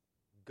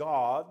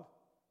 God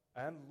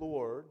and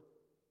Lord,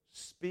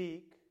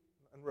 speak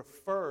and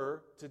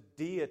refer to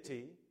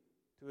deity,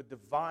 to a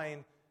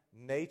divine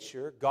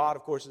nature. God,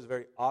 of course, is a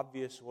very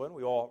obvious one.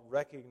 We all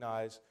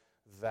recognize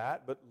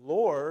that. But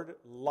Lord,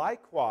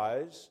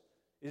 likewise,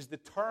 is the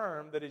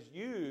term that is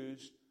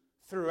used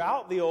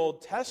throughout the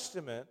Old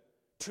Testament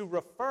to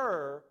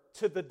refer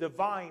to the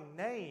divine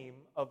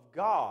name of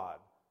God,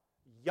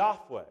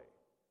 Yahweh.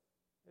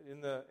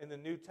 In the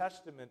New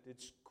Testament,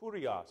 it's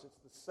kurios. It's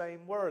the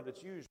same word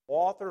that's used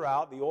all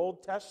throughout the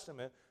Old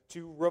Testament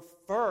to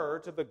refer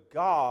to the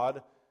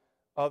God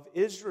of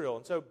Israel.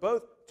 And so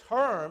both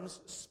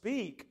terms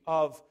speak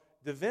of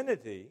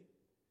divinity,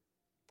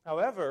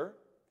 however,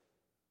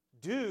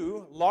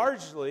 due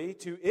largely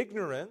to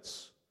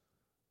ignorance,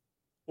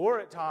 or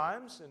at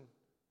times, and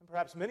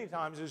perhaps many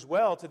times as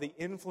well, to the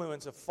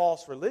influence of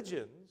false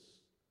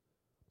religions,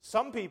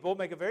 some people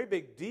make a very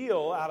big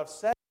deal out of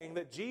saying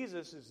that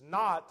Jesus is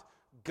not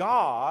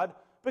God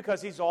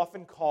because He's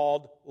often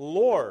called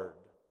Lord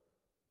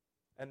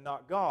and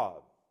not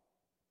God.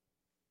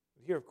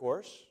 Here, of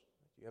course,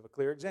 you have a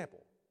clear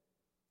example.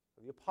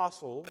 The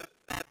apostle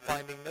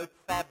finding no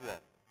problem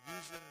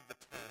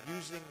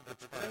using the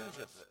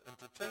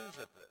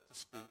interchangeably to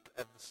speak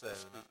of the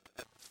same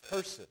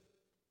person.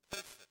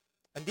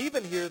 And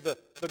even here, the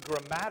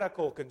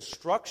grammatical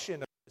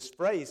construction of this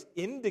phrase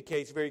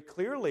indicates very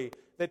clearly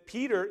that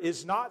Peter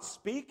is not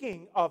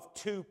speaking of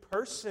two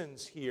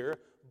persons here,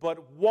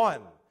 but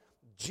one.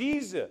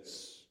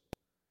 Jesus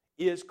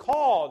is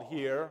called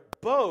here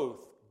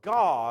both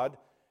God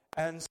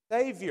and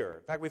Savior.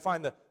 In fact, we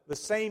find the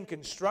same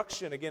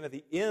construction again at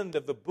the end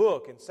of the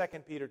book in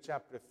 2 Peter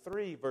chapter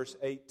 3, verse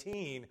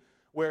 18,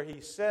 where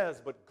he says,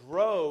 "But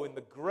grow in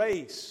the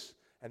grace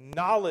and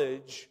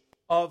knowledge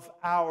of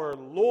our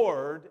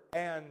Lord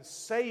and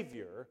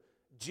Savior,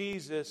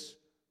 Jesus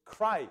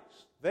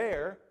Christ."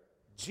 There,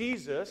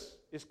 Jesus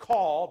is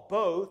called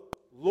both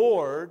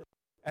Lord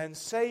and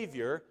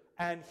Savior,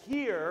 and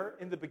here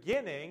in the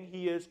beginning,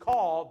 He is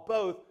called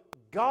both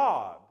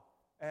God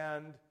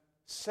and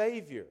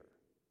Savior.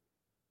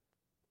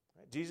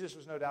 Jesus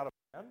was no doubt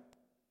a man.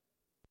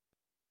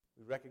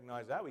 We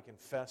recognize that. We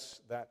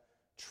confess that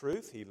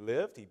truth. He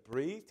lived, He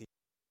breathed,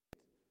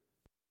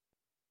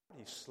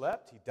 He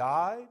slept, He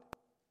died.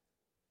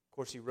 Of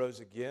course, He rose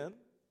again.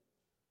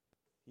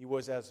 He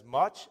was as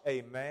much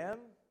a man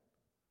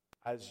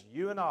as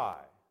you and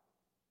I.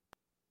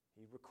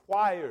 He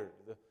required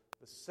the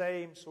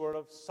same sort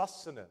of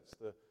sustenance,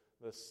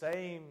 the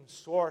same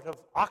sort of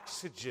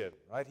oxygen,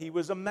 right? He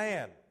was a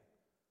man,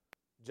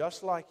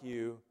 just like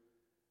you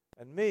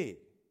and me.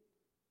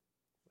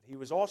 But he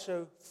was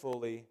also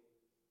fully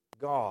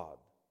God.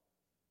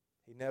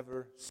 He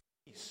never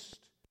ceased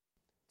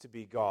to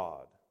be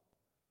God.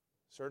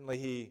 Certainly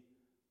he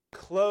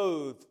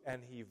clothed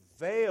and he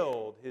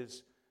veiled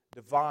his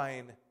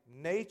divine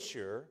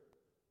nature,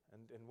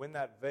 and when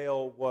that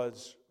veil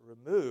was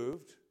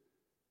removed,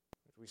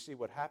 we see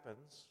what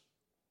happens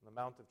on the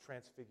Mount of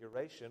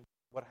Transfiguration,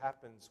 what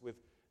happens with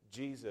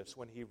Jesus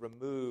when he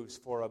removes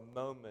for a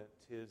moment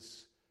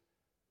his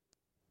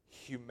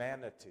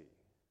humanity.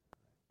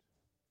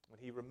 When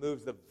he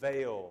removes the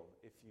veil,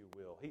 if you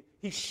will.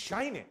 He's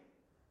shining.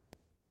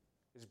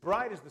 As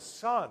bright as the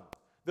sun.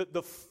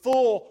 The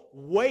full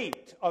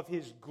weight of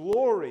his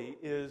glory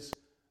is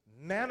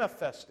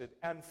manifested,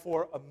 and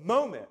for a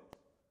moment,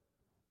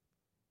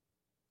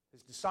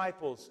 his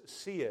disciples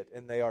see it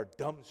and they are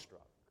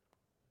dumbstruck.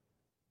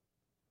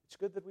 It's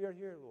good that we are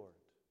here, Lord.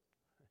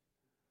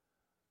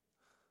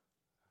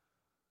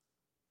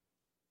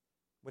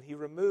 When he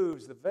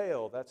removes the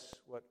veil, that's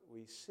what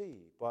we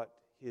see. But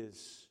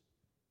his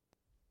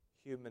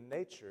human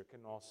nature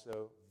can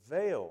also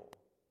veil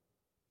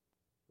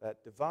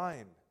that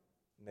divine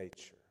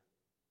nature.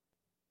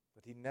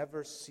 But he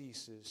never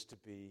ceases to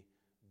be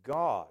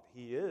God.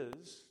 He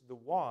is the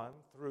one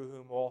through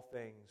whom all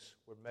things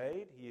were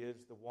made. He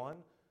is the one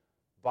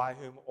by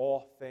whom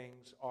all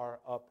things are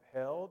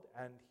upheld.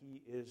 And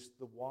he is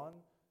the one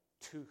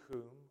to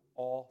whom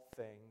all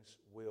things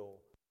will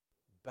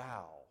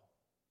bow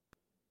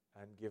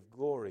and give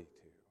glory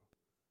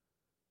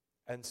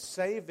to. And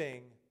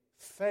saving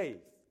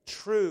faith,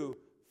 true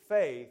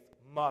faith,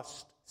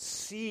 must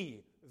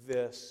see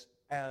this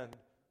and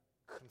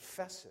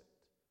confess it,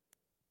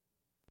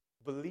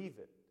 believe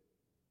it,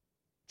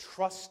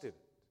 trust in it,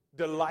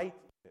 delight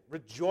in it,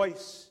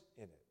 rejoice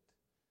in it.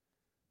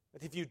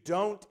 But if you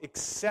don't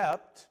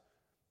accept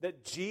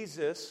that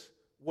Jesus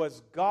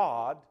was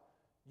God,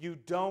 you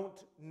don't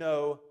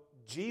know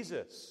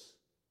Jesus,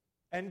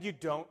 and you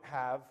don't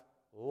have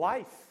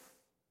life.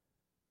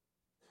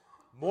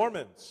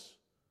 Mormons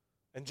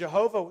and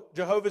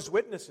Jehovah's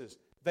Witnesses,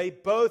 they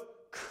both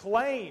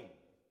claim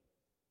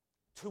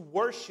to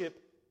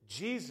worship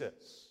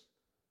Jesus.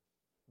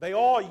 They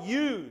all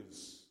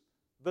use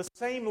the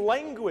same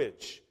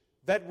language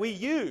that we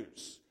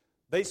use.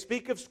 They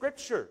speak of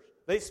Scripture.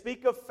 They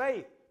speak of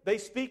faith. They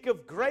speak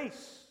of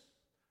grace.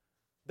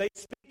 They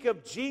speak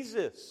of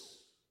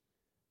Jesus.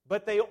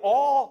 But they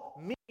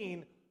all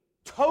mean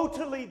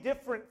totally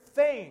different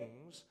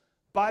things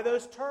by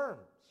those terms.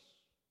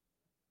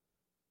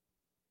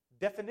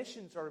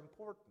 Definitions are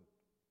important.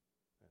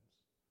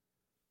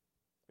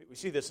 We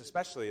see this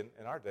especially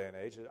in our day and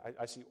age.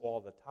 I see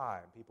all the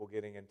time people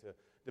getting into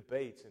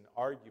debates and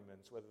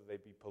arguments, whether they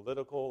be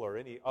political or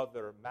any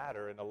other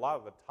matter, and a lot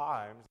of the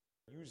times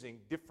using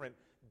different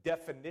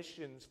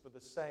definitions for the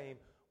same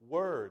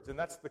words. And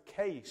that's the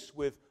case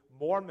with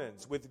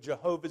Mormons, with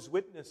Jehovah's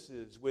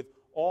Witnesses, with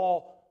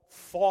all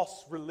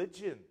false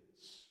religions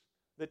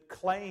that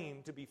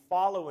claim to be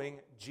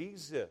following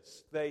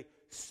Jesus. They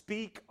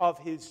speak of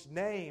his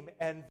name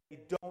and they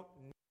don't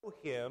know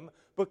him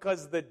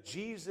because the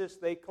Jesus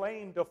they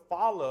claim to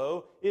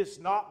follow is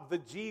not the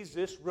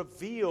Jesus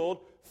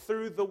revealed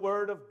through the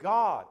Word of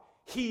God.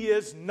 He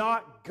is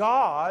not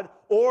God,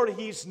 or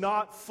he's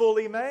not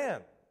fully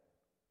man.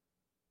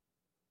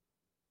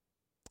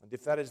 And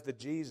if that is the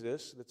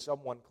Jesus that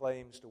someone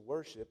claims to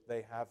worship,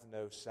 they have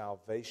no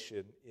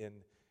salvation in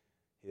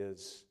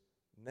his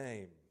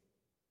name.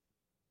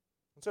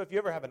 And so if you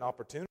ever have an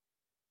opportunity,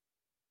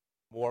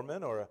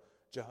 Mormon or a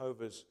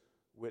Jehovah's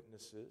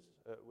witness,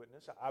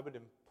 I would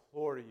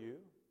implore you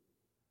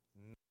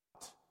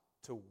not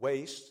to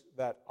waste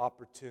that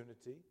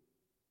opportunity.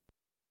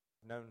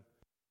 Known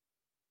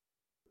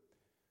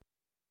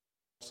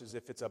as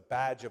if it's a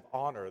badge of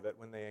honor that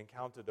when they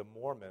encountered a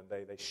Mormon,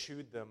 they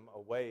shooed them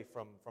away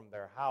from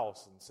their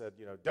house and said,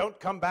 don't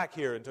come back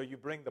here until you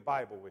bring the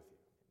Bible with you.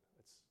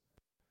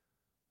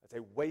 That's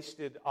a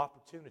wasted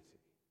opportunity.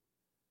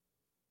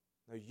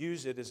 Now,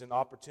 use it as an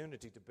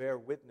opportunity to bear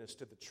witness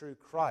to the true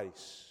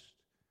Christ.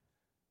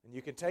 And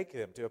you can take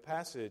them to a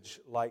passage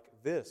like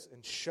this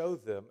and show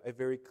them a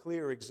very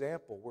clear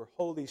example where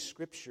Holy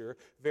Scripture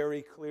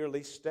very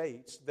clearly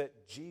states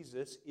that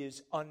Jesus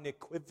is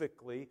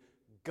unequivocally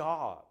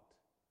God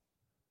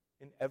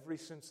in every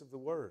sense of the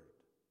word.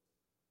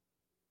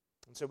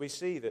 And so we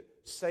see that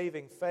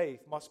saving faith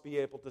must be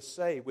able to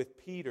say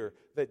with Peter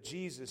that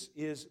Jesus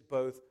is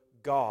both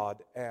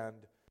God and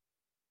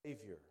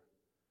Savior.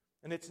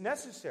 And it's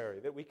necessary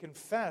that we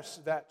confess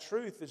that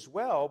truth as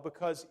well,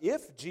 because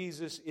if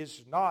Jesus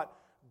is not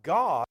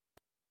God,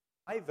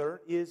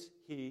 neither is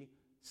he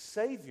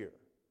Savior.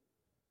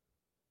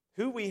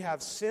 Who we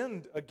have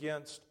sinned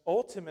against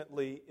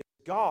ultimately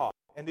is God,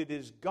 and it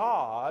is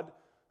God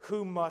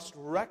who must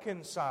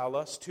reconcile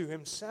us to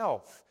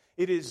himself.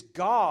 It is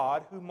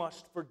God who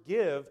must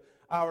forgive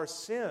our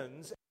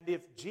sins. And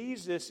if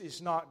Jesus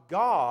is not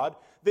God,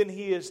 then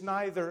he is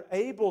neither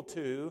able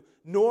to,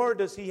 nor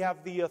does he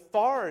have the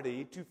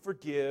authority to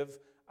forgive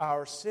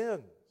our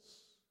sins.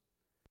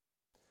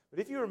 But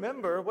if you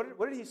remember,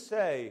 what did he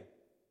say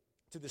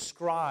to the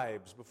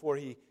scribes before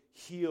he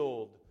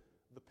healed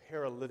the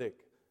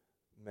paralytic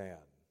man?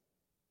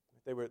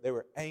 They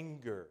were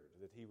angered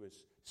that he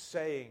was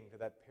saying to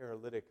that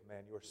paralytic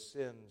man, "Your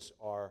sins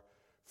are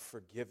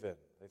forgiven."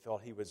 They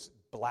thought he was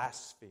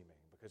blaspheming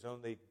because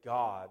only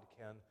God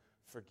can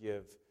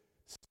forgive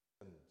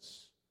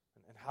sins.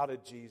 And how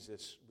did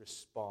Jesus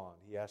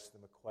respond? He asked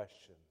them a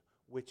question: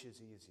 which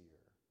is easier,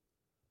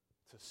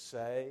 to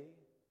say,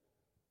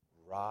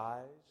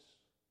 "Rise,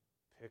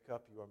 pick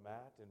up your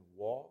mat and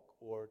walk,"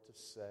 or to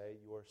say,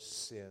 "Your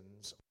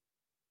sins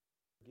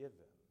are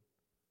forgiven"?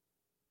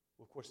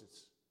 Well, of course,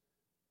 it's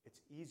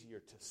easier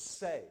to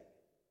say,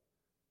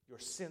 "Your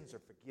sins are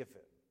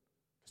forgiven,"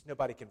 because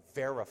nobody can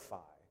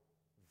verify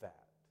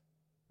that.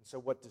 And so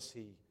what does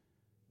he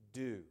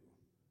do?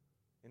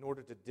 In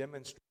order to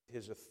demonstrate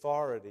his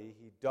authority,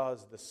 he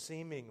does the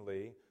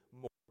seemingly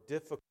more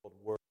difficult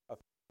work of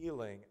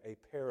healing a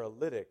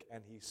paralytic.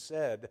 And he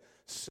said,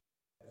 "So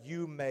that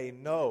you may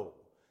know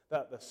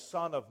that the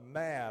Son of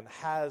Man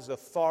has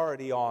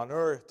authority on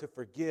earth to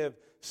forgive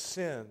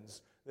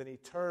sins." Then he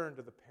turned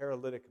to the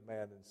paralytic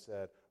man and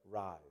said,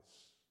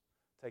 "Rise,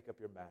 take up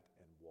your mat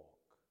and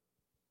walk."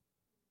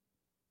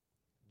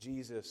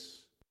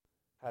 Jesus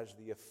has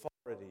the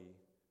authority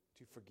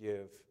to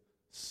forgive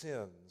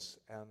sins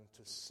and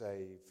to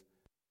save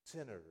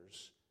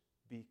sinners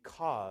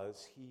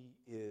because he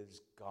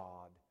is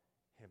God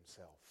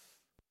himself.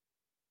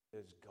 He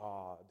is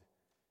God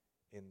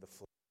in the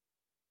flesh.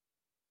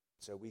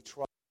 So we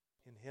trust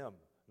in him,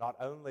 not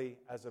only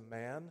as a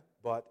man,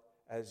 but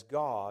as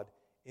God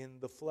in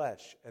the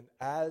flesh. And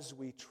as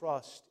we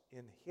trust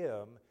in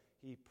him,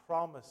 he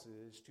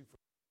promises to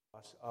forgive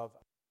us of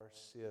our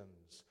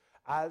sins.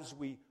 As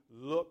we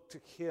look to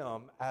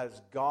him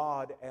as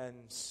God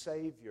and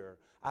Savior,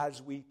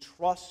 as we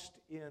trust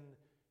in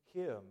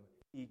him,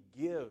 he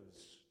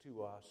gives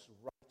to us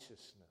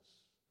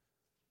righteousness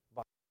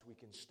by which we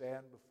can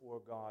stand before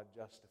God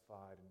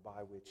justified and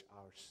by which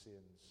our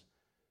sins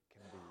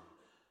can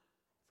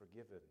be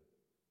forgiven.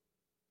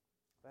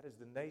 That is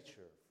the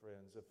nature,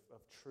 friends,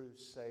 of true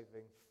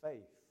saving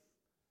faith.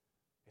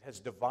 It has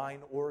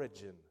divine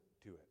origin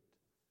to it.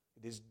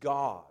 It is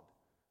God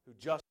who,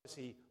 just as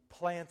he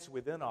plants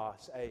within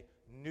us a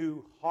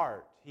new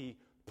heart, he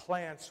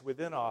plants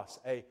within us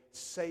a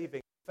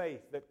saving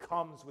faith that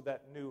comes with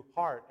that new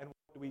heart. And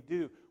what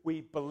do?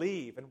 We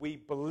believe, and we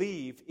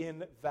believe in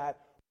that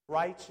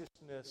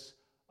righteousness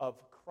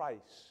of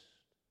Christ.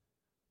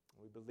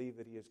 We believe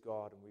that he is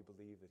God, and we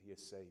believe that he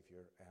is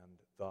Savior, and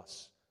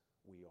thus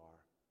we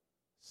are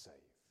saved.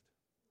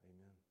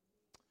 Amen.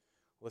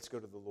 Let's go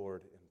to the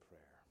Lord in prayer.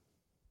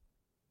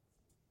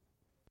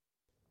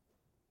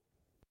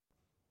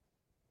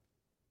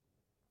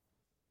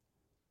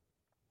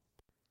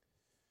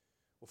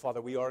 Well,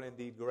 Father, we are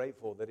indeed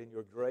grateful that in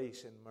your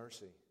grace and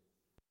mercy,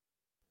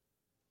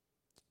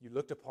 you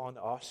looked upon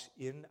us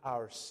in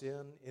our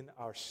sin, in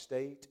our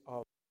state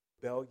of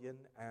rebellion,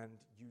 and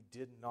you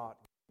did not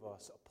give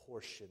us a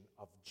portion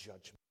of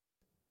judgment.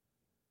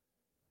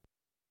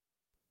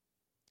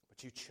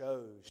 But you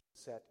chose to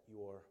set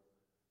your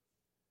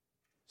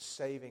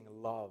saving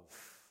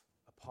love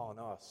upon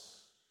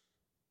us.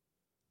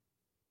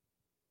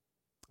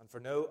 And for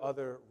no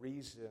other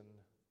reason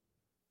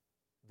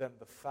than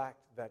the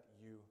fact that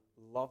you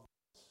love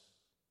us.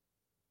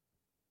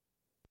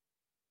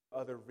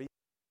 Other reason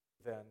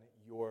than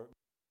your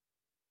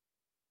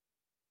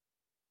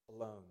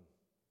alone.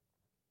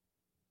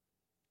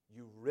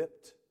 You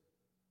ripped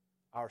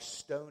our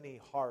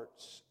stony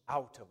hearts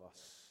out of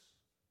us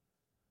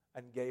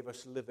and gave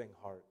us living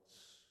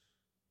hearts.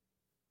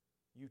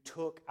 You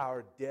took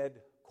our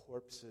dead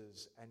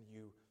corpses and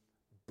you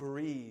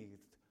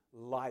breathed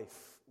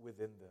life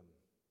within them.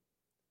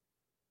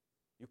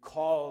 You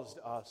caused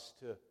us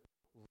to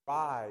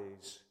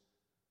rise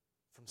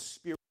from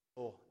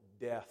spiritual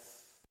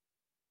death.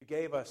 You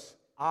gave us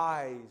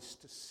eyes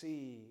to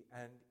see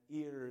and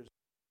ears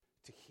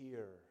to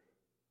hear.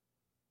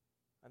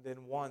 And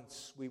then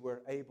once we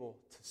were able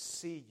to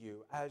see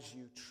you as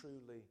you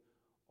truly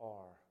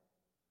are,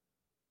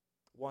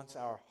 once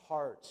our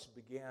hearts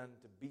began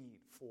to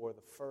beat for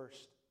the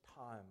first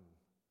time,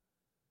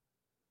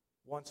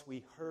 once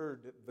we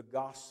heard the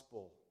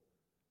gospel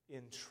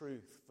in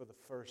truth for the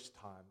first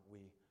time,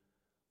 we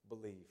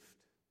believed.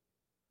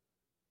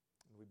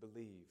 And we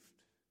believed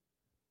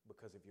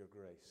because of your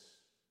grace.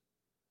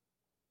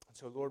 And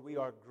so, Lord, we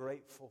are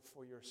grateful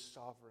for your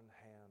sovereign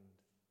hand.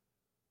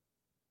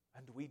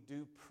 And we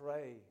do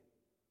pray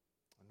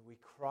and we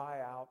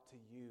cry out to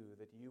you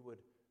that you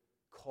would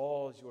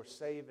cause your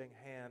saving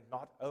hand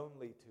not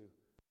only to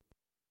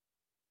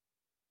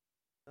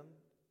but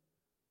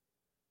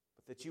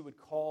that you would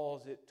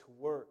cause it to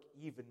work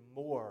even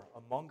more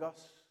among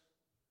us,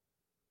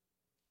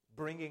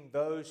 bringing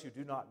those who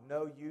do not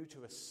know you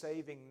to a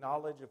saving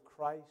knowledge of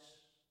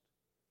Christ.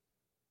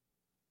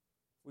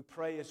 We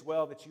pray as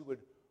well that you would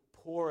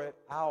pour it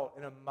out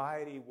in a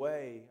mighty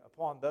way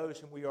upon those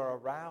whom we are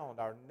around,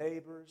 our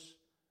neighbors,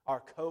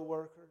 our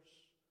co-workers,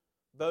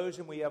 those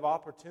whom we have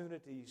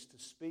opportunities to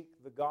speak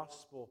the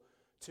gospel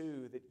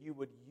to, that you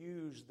would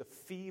use the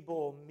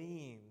feeble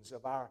means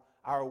of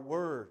our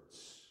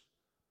words,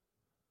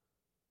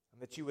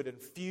 and that you would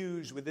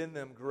infuse within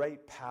them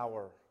great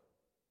power,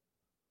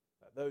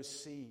 that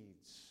those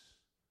seeds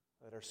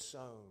that are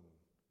sown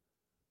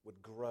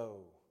would grow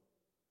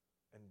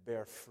and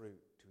bear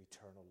fruit to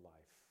eternal life.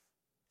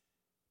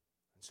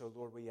 And so,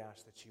 Lord, we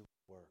ask that you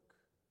work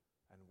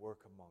and work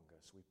among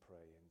us, we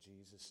pray in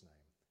Jesus'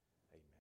 name.